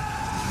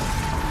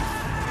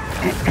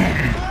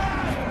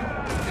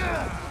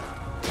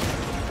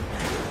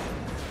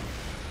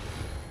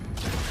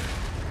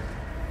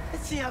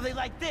 Let's see how they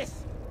like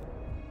this.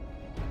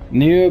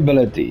 New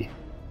ability.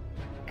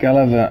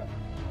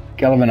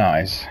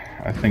 Galvanize.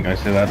 I think I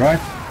said that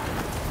right.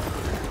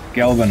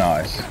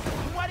 Galvanize.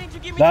 Why didn't you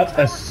give me That's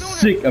the a power sooner?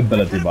 sick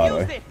ability, by the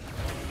Used way. it.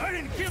 I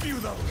didn't give you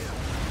those!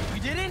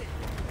 You didn't?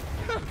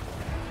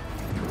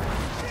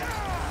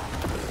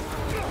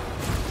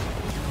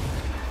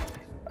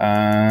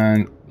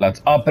 And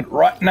let's up it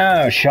right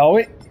now, shall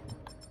we?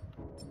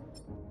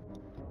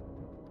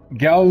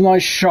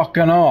 Galvanized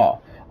Shotgun R.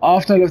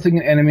 After lifting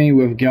an enemy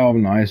with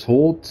Galvanize,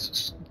 hold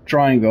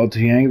triangle to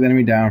yank the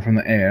enemy down from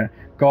the air,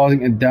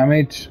 causing a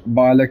damage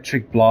by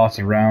electric blast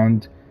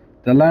around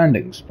the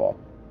landing spot.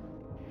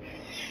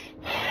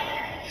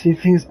 See,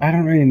 things I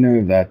don't really know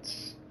if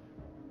that's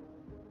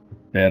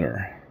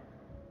better.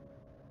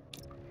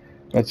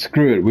 But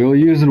screw it, we'll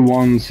use it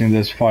once in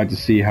this fight to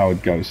see how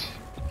it goes.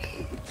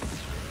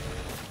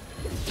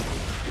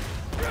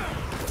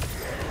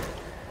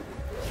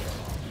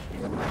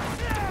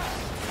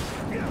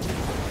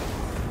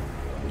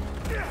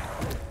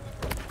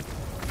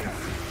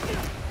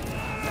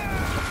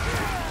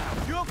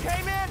 You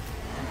okay, man?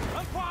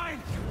 I'm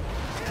fine.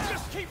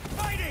 Just keep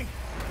fighting.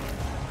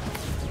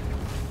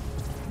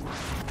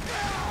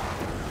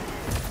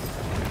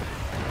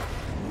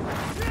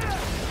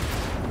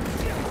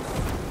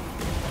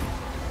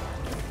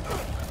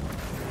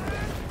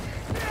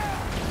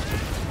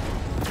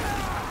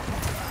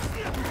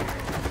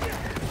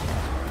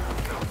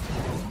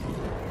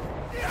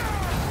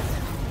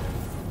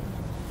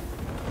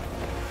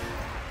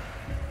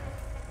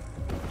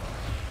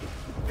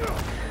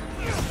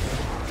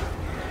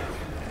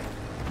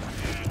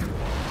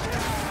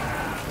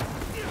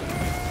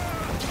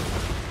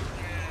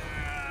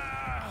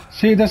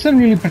 See, it doesn't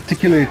really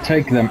particularly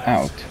take them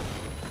out.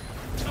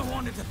 I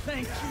wanted to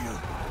thank you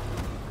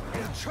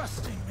for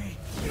trusting me.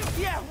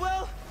 Yeah,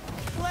 well,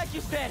 like you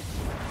said,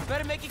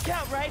 better make it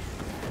count, right?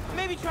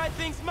 Maybe try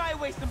things my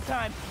way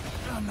sometime.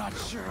 I'm not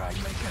sure I'd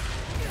make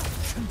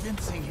a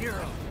convincing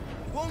hero.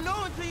 Won't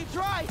know until you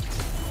try.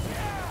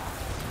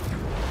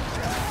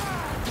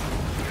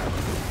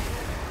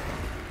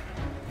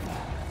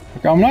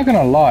 Look, I'm not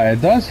gonna lie,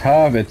 it does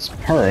have its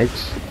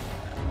perks.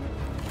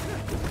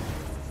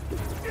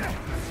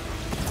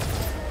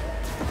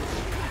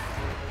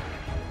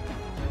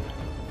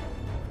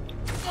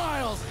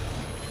 Miles,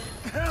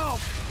 help!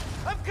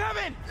 I'm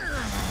coming!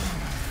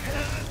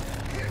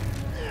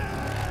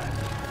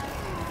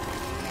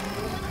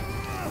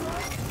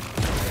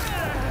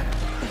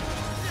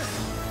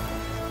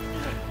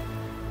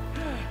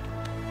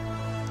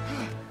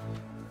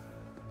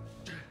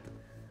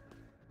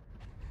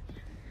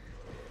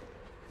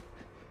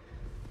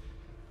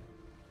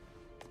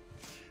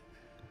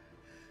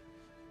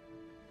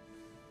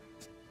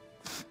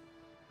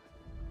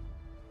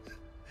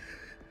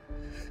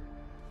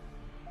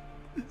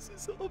 This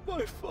is all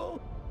my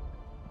fault.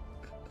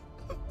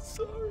 I'm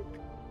sorry.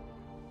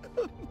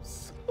 I'm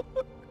sorry.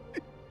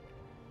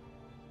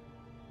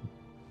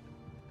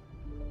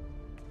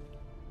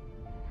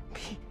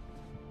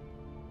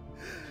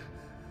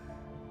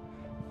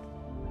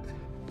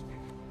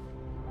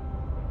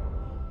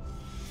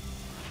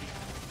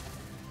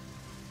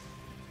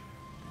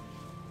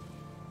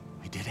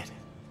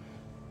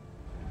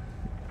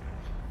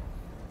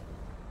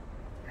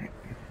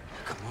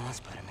 on,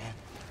 Spider-Man.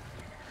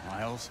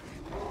 Miles?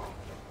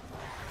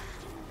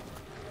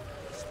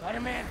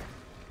 Spider-Man!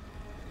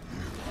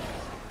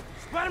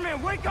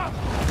 Spider-Man, wake up!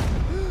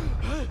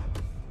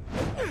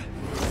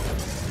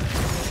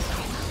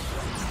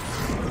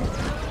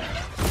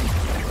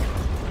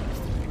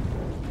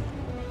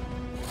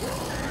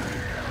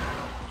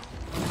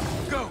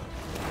 Go!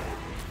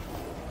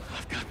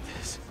 I've got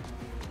this.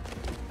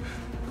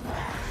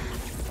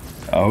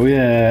 Oh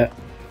yeah.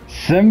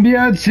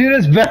 Symbiote suit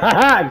is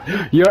back!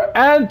 Your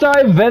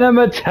anti-venom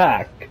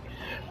attack.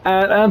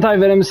 And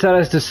anti-venom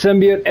status to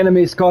symbiote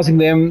enemies, causing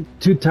them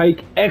to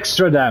take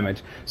extra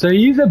damage. So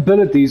his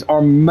abilities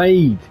are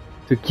made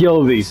to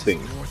kill these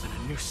things. More than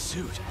a new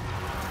suit.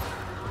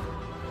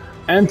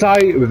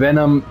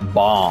 Anti-venom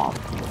bomb.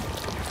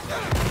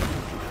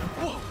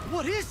 Whoa,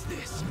 what is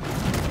this?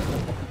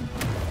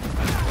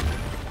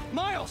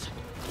 Miles,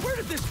 where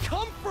did this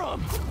come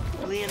from?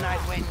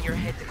 Leonide went in your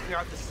head to clear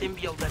out the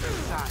symbiote that's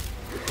inside.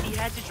 He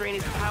had to drain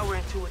his power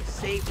into it to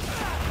save you.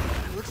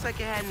 It looks like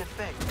it had an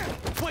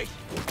effect. Wait,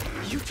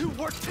 you two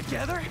worked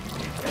together?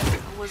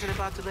 I wasn't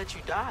about to let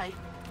you die.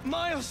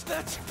 Miles,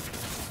 that's...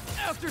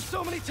 After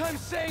so many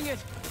times saying it,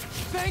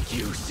 thank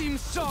you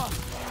seems soft.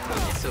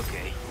 It's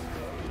okay.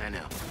 I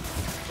know.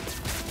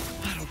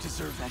 I don't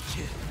deserve that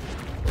kid.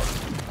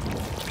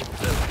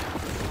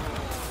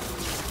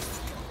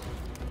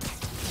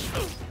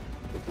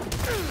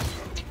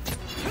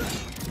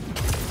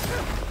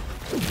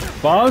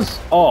 Buzz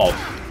off.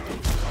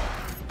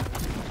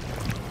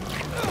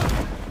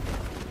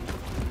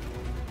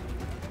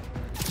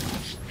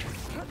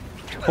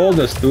 Hold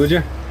this, would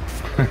you?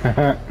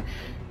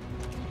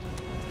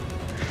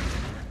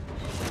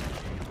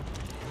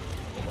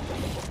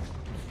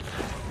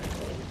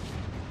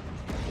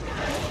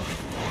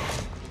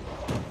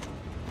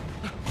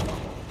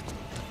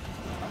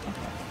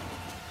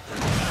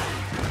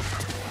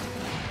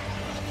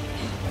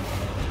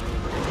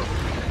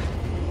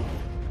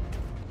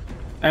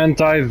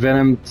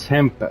 Anti-venom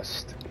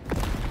tempest.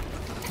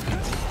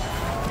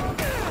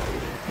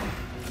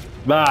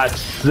 That's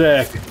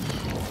sick.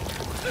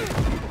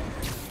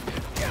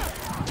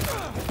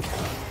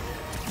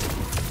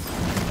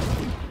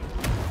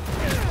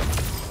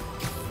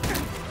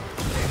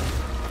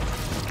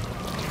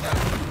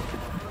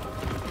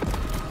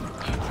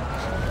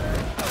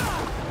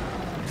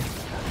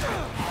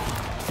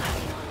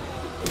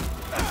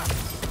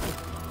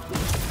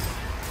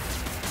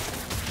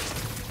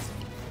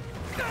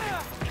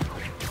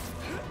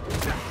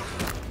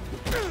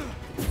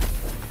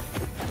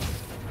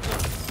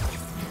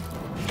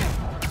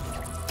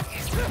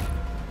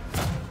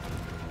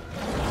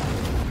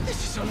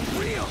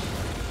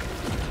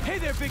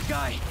 Big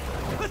guy,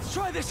 let's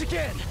try this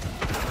again.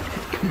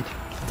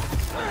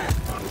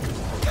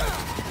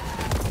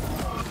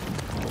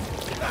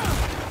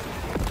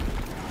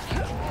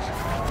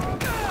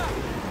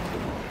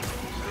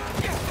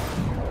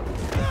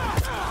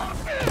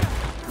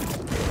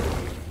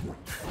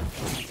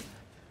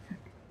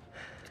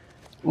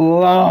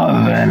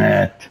 Loving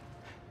it.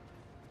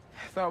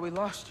 I thought we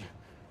lost you.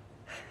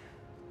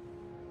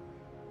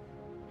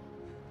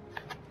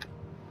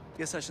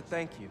 Guess I should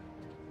thank you.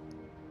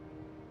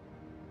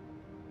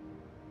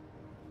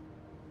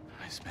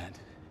 I spent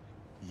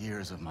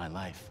years of my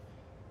life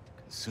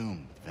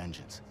consumed with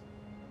vengeance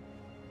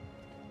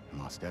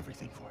and lost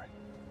everything for it.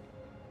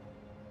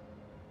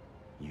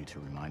 You two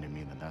reminded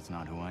me that that's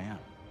not who I am.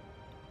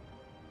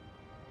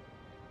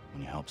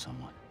 When you help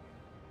someone,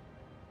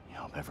 you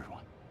help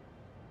everyone.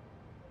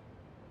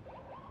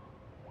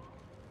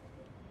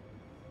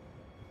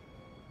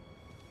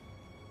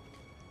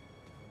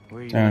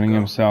 Where are you Turning gonna go?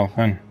 himself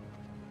in.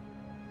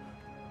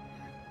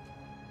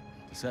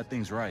 To set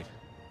things right.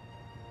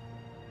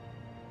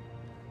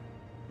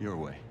 Your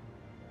way.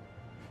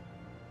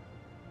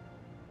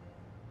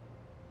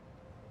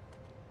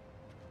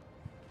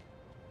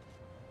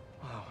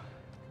 Wow.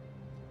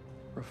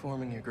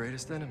 Reforming your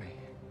greatest enemy.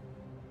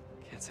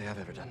 Can't say I've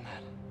ever done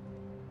that.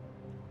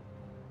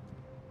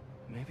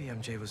 Maybe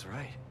MJ was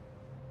right.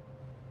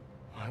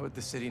 Why would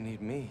the city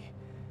need me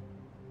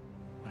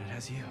when it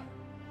has you?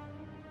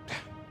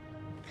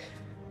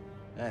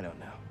 I don't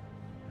know.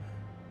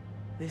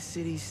 This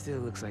city still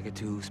looks like a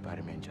two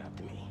Spider-Man job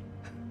to me.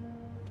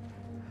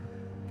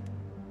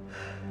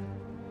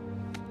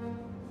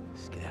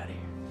 Let's get out of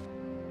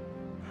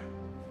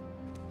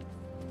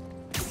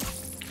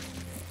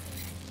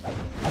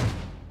here.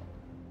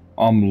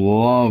 I'm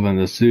loving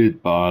the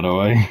suit, by the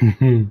way.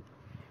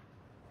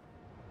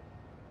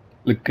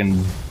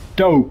 Looking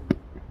dope.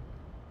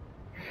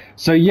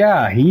 So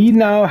yeah, he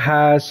now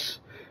has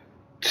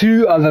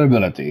 2 other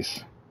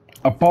abilities,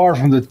 apart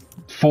from the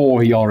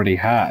 4 he already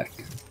had.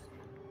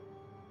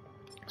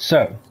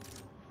 So,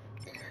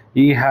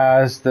 he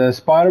has the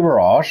Spider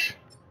Barrage,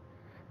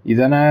 he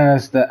then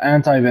has the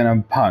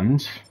Anti-Venom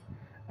Punch,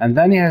 and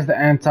then he has the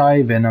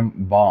Anti-Venom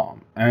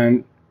Bomb.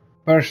 And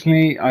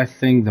personally, I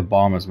think the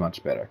Bomb is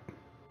much better.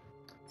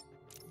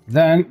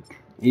 Then,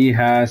 he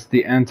has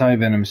the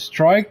Anti-Venom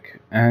Strike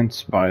and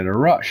Spider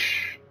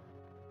Rush.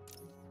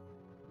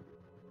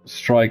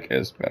 Strike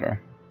is better.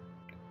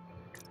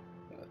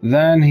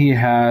 Then he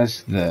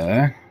has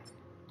the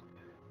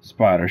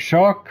Spider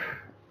Shock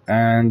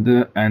and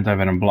the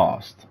Anti-Venom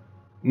Blast.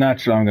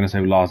 Naturally, I'm gonna say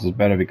Blast is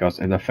better because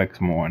it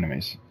affects more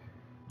enemies.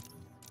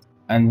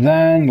 And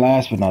then,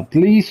 last but not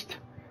least,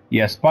 he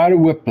has Spider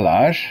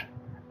Whiplash,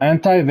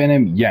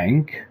 Anti-Venom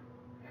Yank,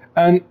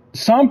 and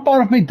some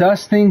part of me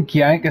does think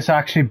Yank is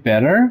actually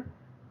better,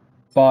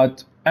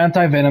 but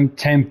Anti-Venom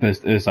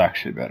Tempest is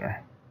actually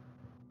better.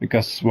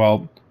 Because,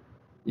 well,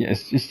 yeah,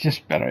 it's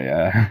just better,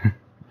 yeah.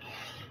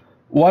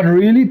 What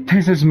really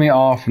pisses me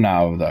off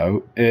now,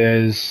 though,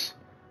 is...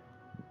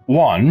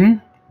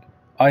 One,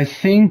 I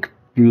think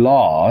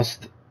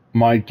Blast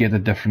might get a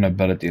different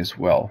ability as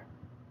well.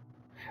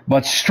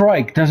 But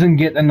Strike doesn't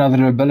get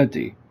another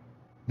ability.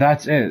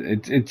 That's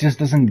it. It just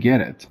doesn't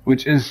get it.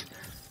 Which is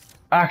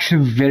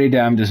actually very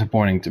damn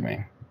disappointing to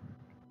me.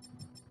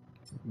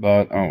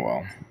 But, oh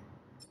well.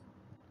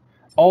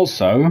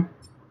 Also,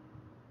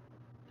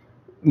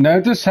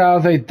 notice how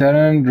they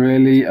didn't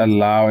really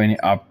allow any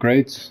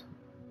upgrades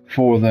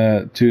for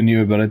the 2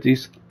 new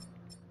abilities.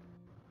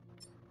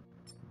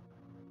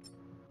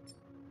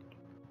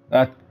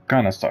 That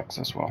kind of sucks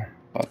as well,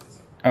 but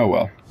oh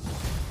well.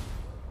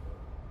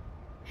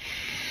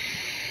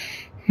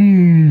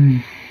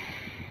 Any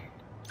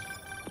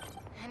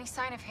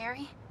sign of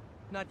Harry?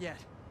 Not yet.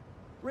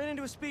 Ran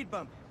into a speed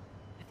bump.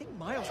 I think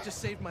Miles just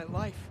saved my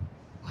life.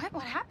 What?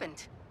 What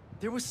happened?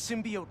 There was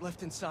symbiote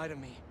left inside of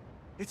me.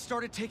 It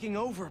started taking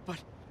over,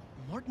 but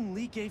Martin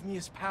Lee gave me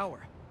his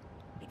power.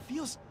 It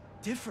feels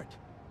different.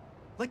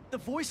 Like the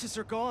voices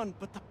are gone,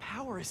 but the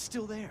power is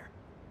still there.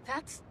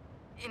 That's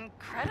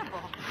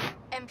incredible.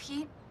 And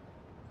Pete,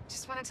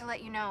 just wanted to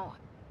let you know,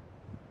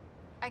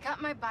 I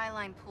got my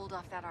byline pulled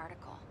off that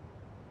article.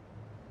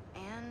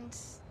 And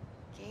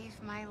gave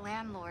my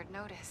landlord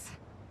notice.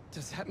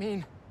 Does that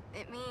mean?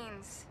 It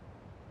means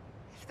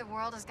if the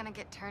world is gonna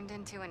get turned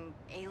into an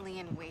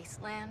alien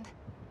wasteland,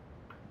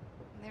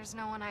 there's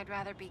no one I'd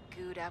rather be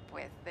gooed up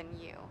with than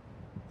you.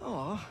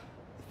 Aw,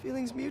 the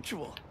feeling's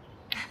mutual.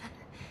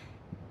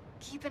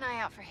 Keep an eye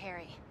out for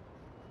Harry.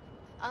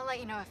 I'll let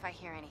you know if I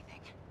hear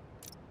anything.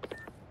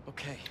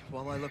 Okay,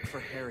 while I look for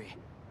Harry,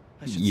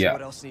 I should see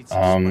what else needs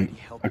some Spidey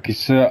help. Okay,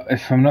 so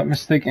if I'm not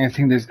mistaken, I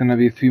think there's gonna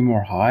be a few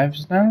more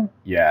hives now?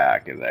 Yeah,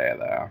 okay,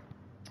 there.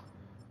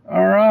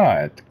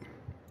 Alright.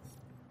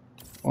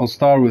 We'll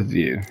start with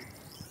you.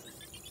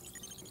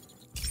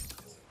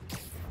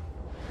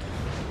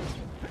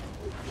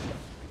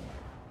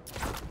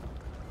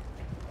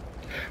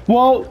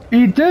 Well,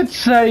 he did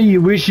say he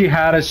wish he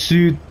had a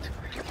suit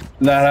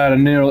that had a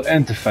neural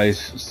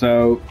interface,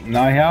 so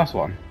now he has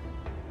one.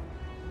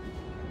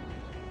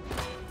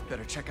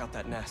 Better check out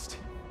that nest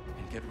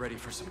and get ready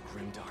for some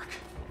grimdark.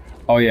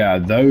 Oh yeah,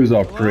 those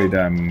are pretty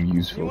damn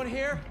useful. Anyone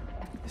here?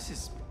 This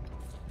is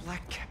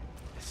Black Cat.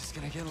 This is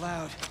gonna get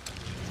loud.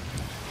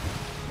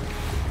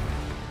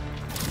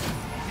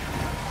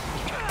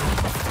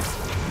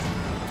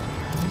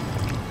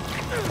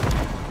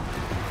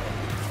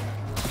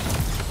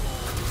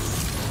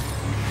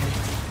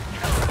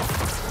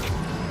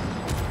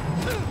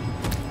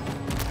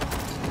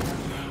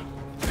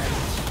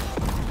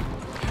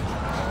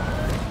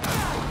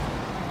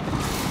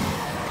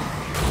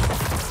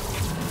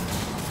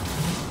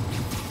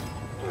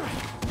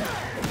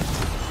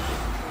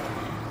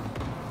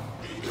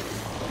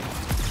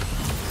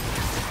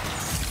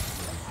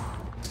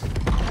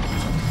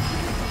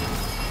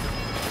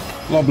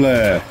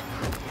 Lovely.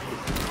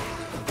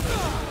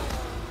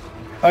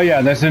 Oh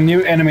yeah, there's a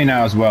new enemy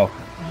now as well.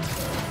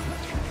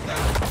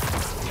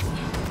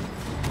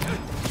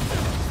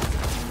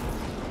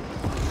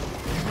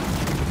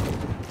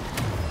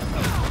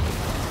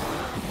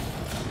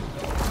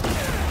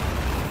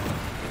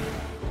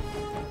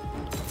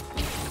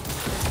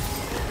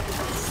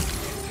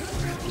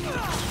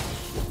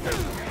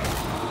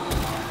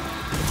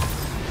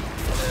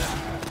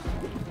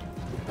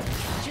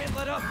 Can't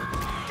let up.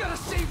 Gotta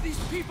save these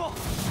people.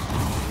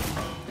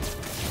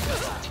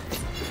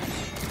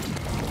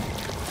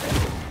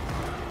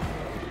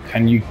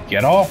 Can you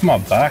get off my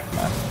back,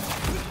 man?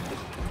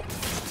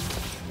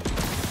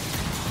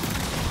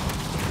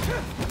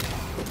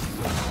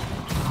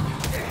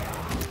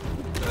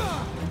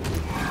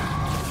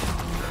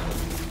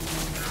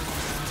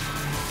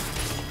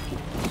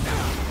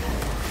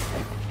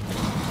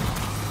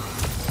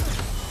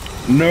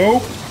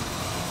 Nope.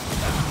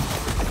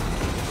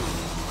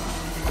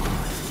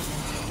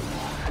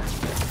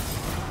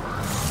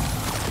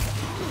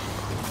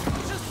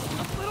 Just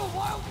a little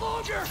while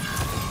longer.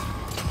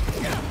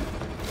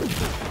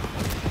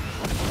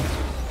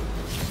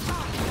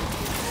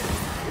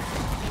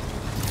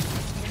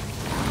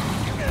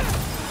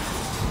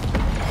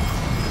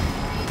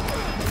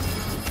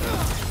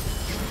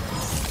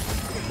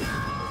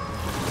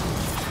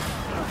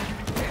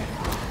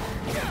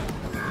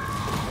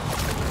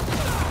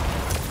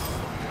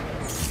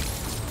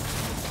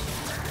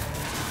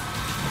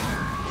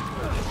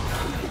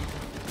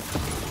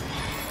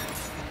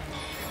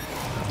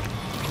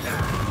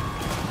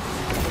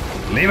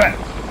 Leave it.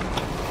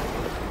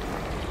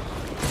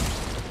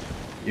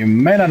 You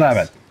may not have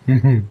it.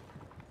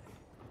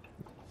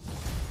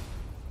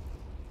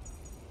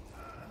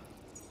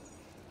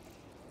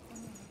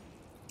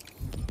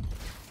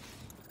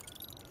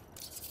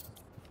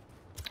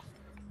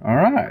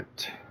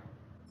 Alright.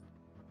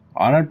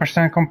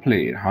 100%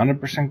 complete,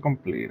 100%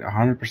 complete,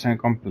 100%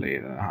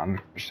 complete, and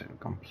 100%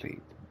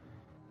 complete.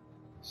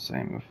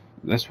 Same with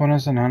this one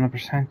isn't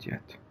 100%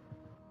 yet.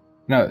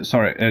 No,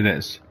 sorry, it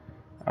is.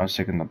 I was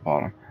checking the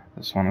bottom.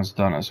 This one is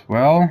done as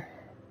well.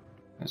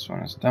 This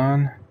one is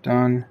done,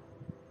 done,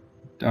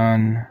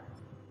 done.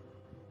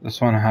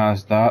 This one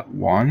has that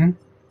one.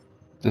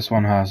 This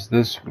one has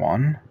this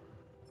one.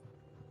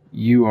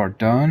 You are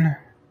done.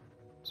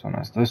 This one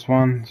has this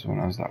one. This one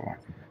has that one.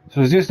 So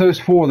it's just those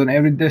four, then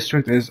every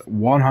district is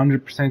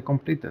 100%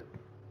 completed.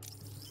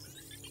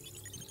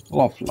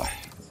 Lovely.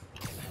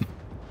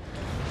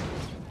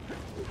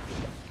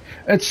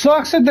 It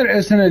sucks that there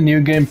isn't a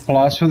new game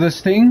plus for this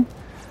thing.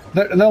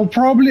 They'll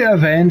probably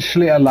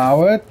eventually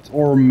allow it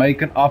or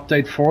make an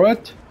update for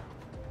it,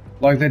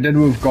 like they did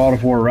with God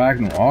of War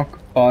Ragnarok,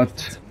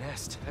 but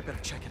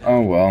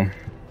oh well.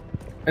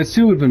 It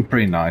still would have been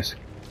pretty nice.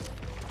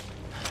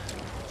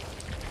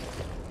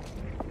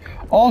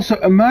 Also,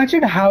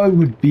 imagine how it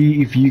would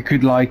be if you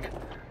could, like,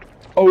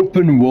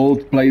 open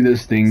world play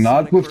this thing,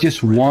 not with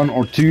just 1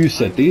 or 2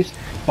 cities,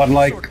 but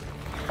like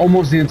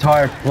almost the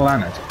entire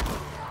planet.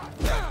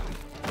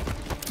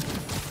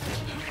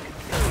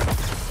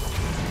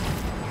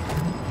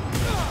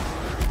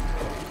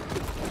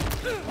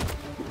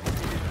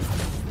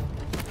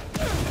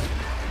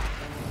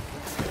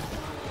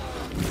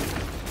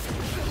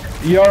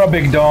 You're a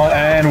big don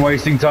and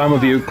wasting time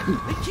with you.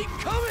 They keep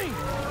coming.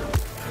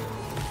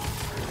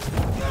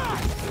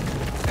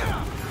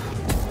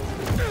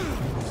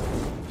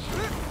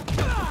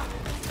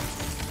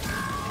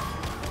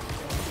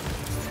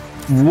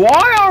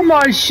 Why are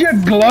my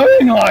shit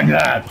glowing like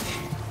that?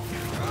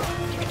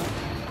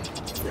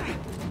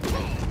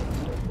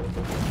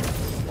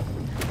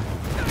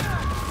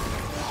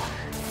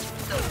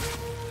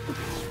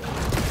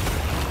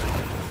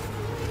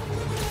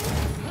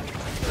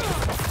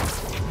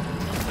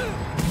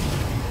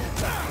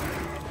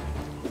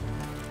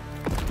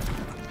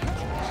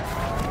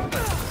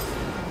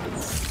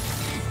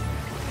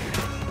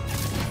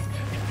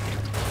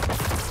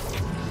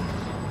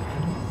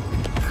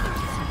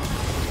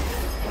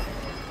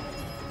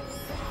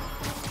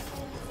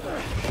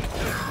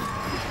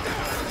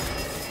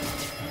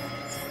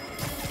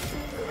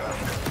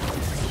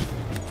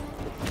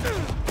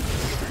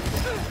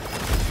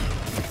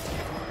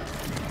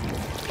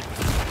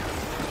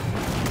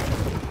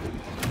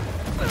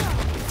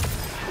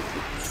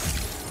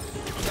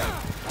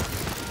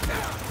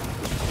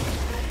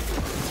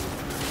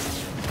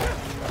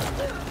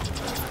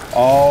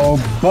 Oh,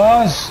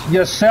 buzz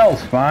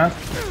yourself, man.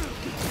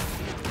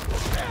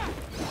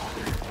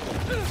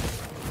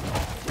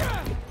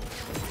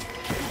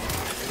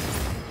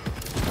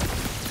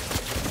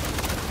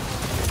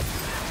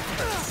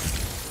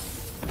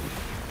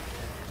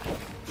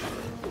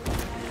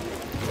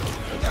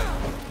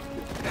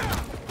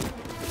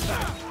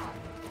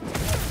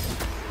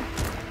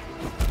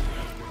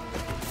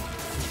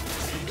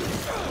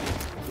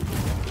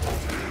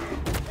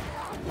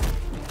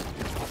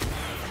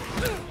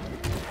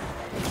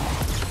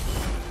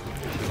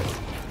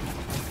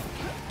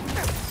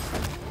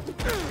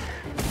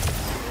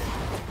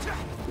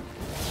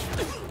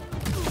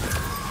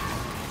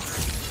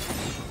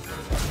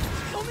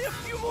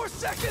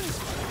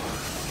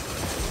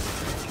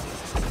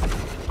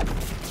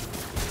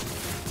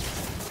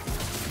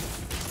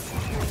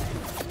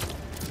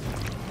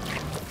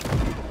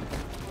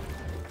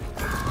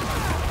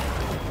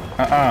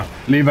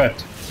 Leave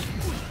it.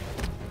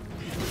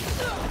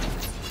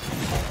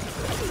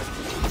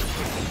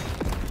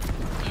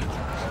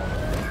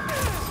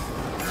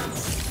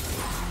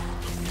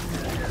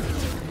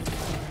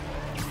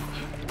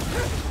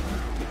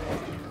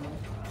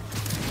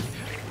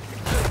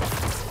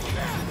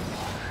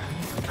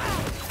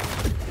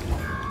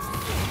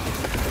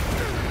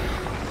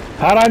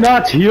 Had I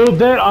not healed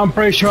that, I'm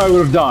pretty sure I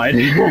would have died.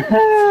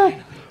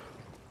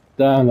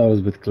 Damn, that was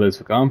a bit close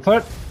for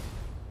comfort.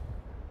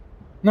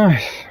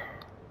 Nice.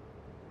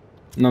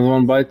 Another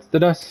one bites the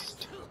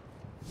dust.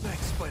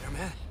 Thanks,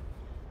 Spider-Man.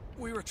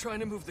 We were trying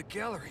to move the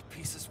gallery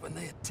pieces when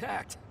they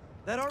attacked.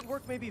 That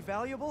artwork may be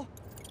valuable,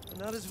 but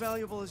not as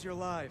valuable as your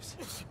lives.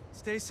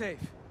 Stay safe.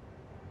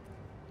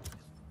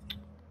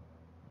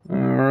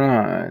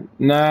 Alright,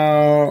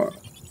 now...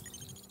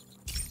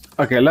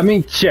 Okay, let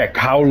me check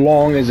how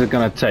long is it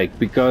gonna take,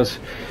 because...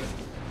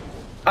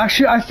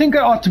 Actually, I think I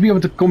ought to be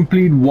able to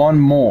complete one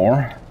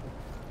more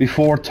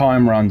before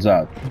time runs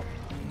out.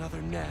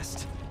 Another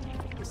nest.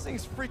 These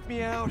things freak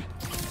me out.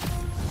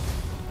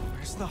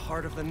 Where's the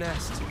heart of the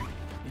nest?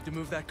 Need to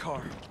move that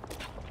car.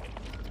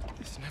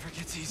 This never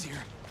gets easier.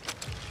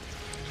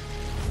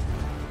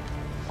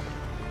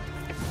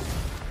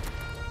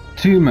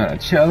 Two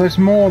minutes. Yeah, there's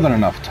more than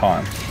enough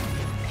time.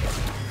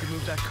 Need to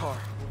move that car.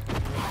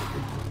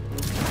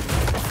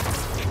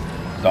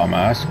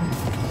 Dumbass.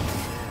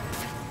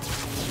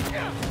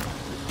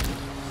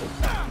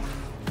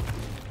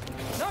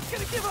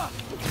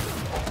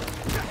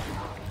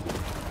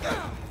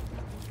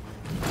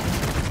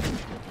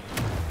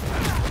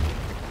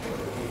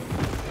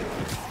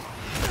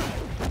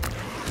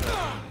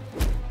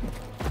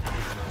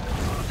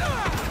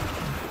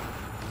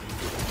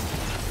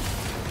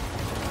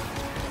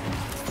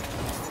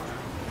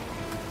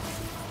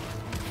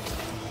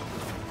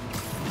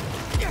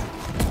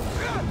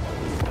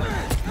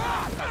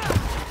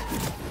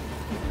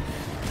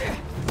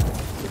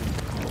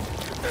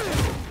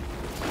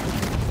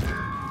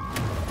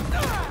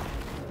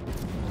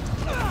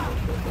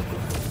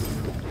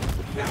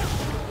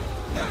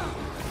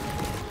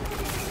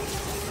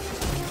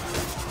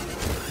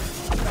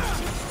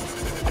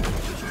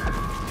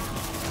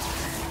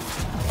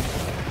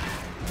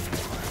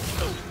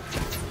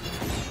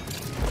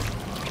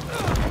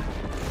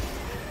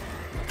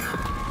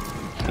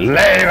 Leave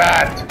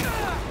it!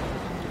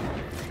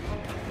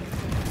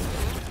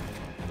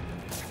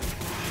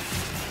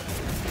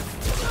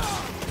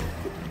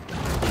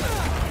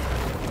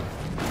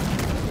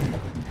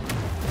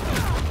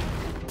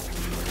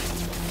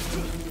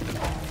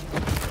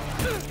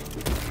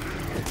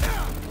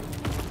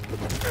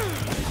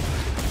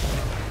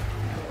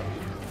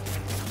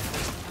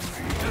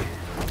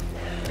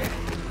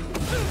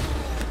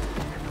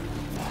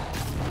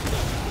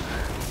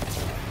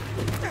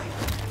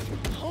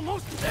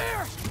 Almost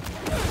there!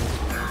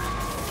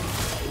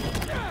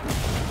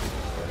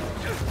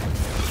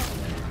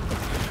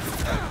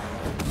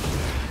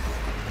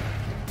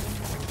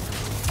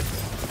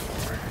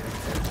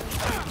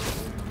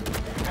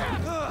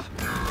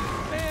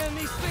 Man,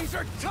 these things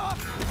are tough!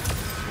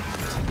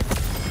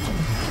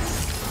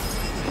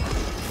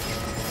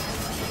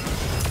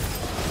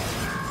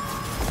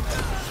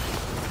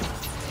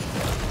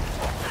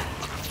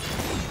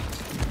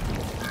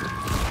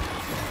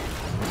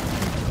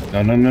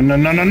 No, no, no, no,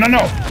 no, no, no, no!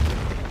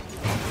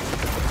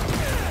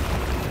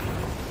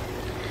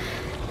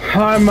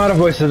 I might have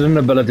wasted an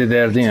ability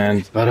there at the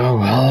end, but oh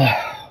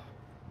well.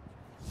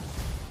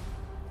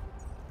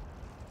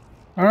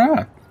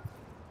 Alright.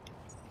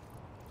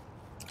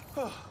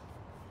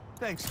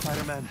 Thanks,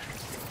 Spider-Man.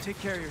 Take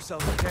care of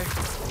yourself, okay?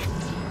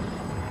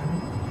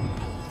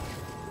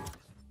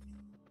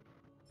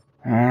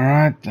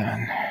 Alright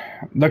then.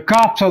 The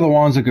cops are the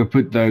ones that could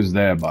put those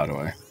there, by the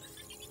way.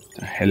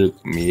 To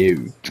help me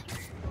out.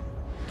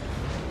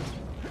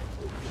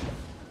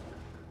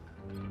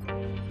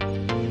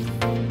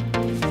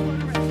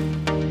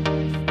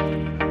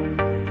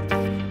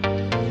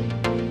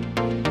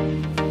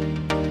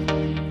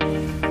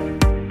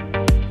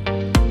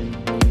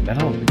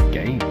 Middle of the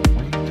game?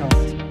 What are you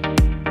talking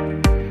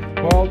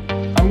about? Well,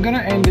 I'm gonna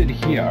end it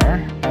here,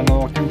 and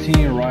I'll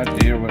continue right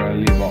there where I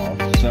leave off.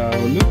 So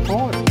look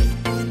forward.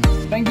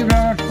 Thank you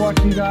very much for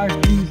watching, guys.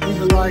 Please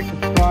leave a like,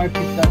 subscribe,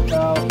 hit that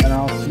bell, and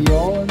I'll see you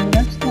all in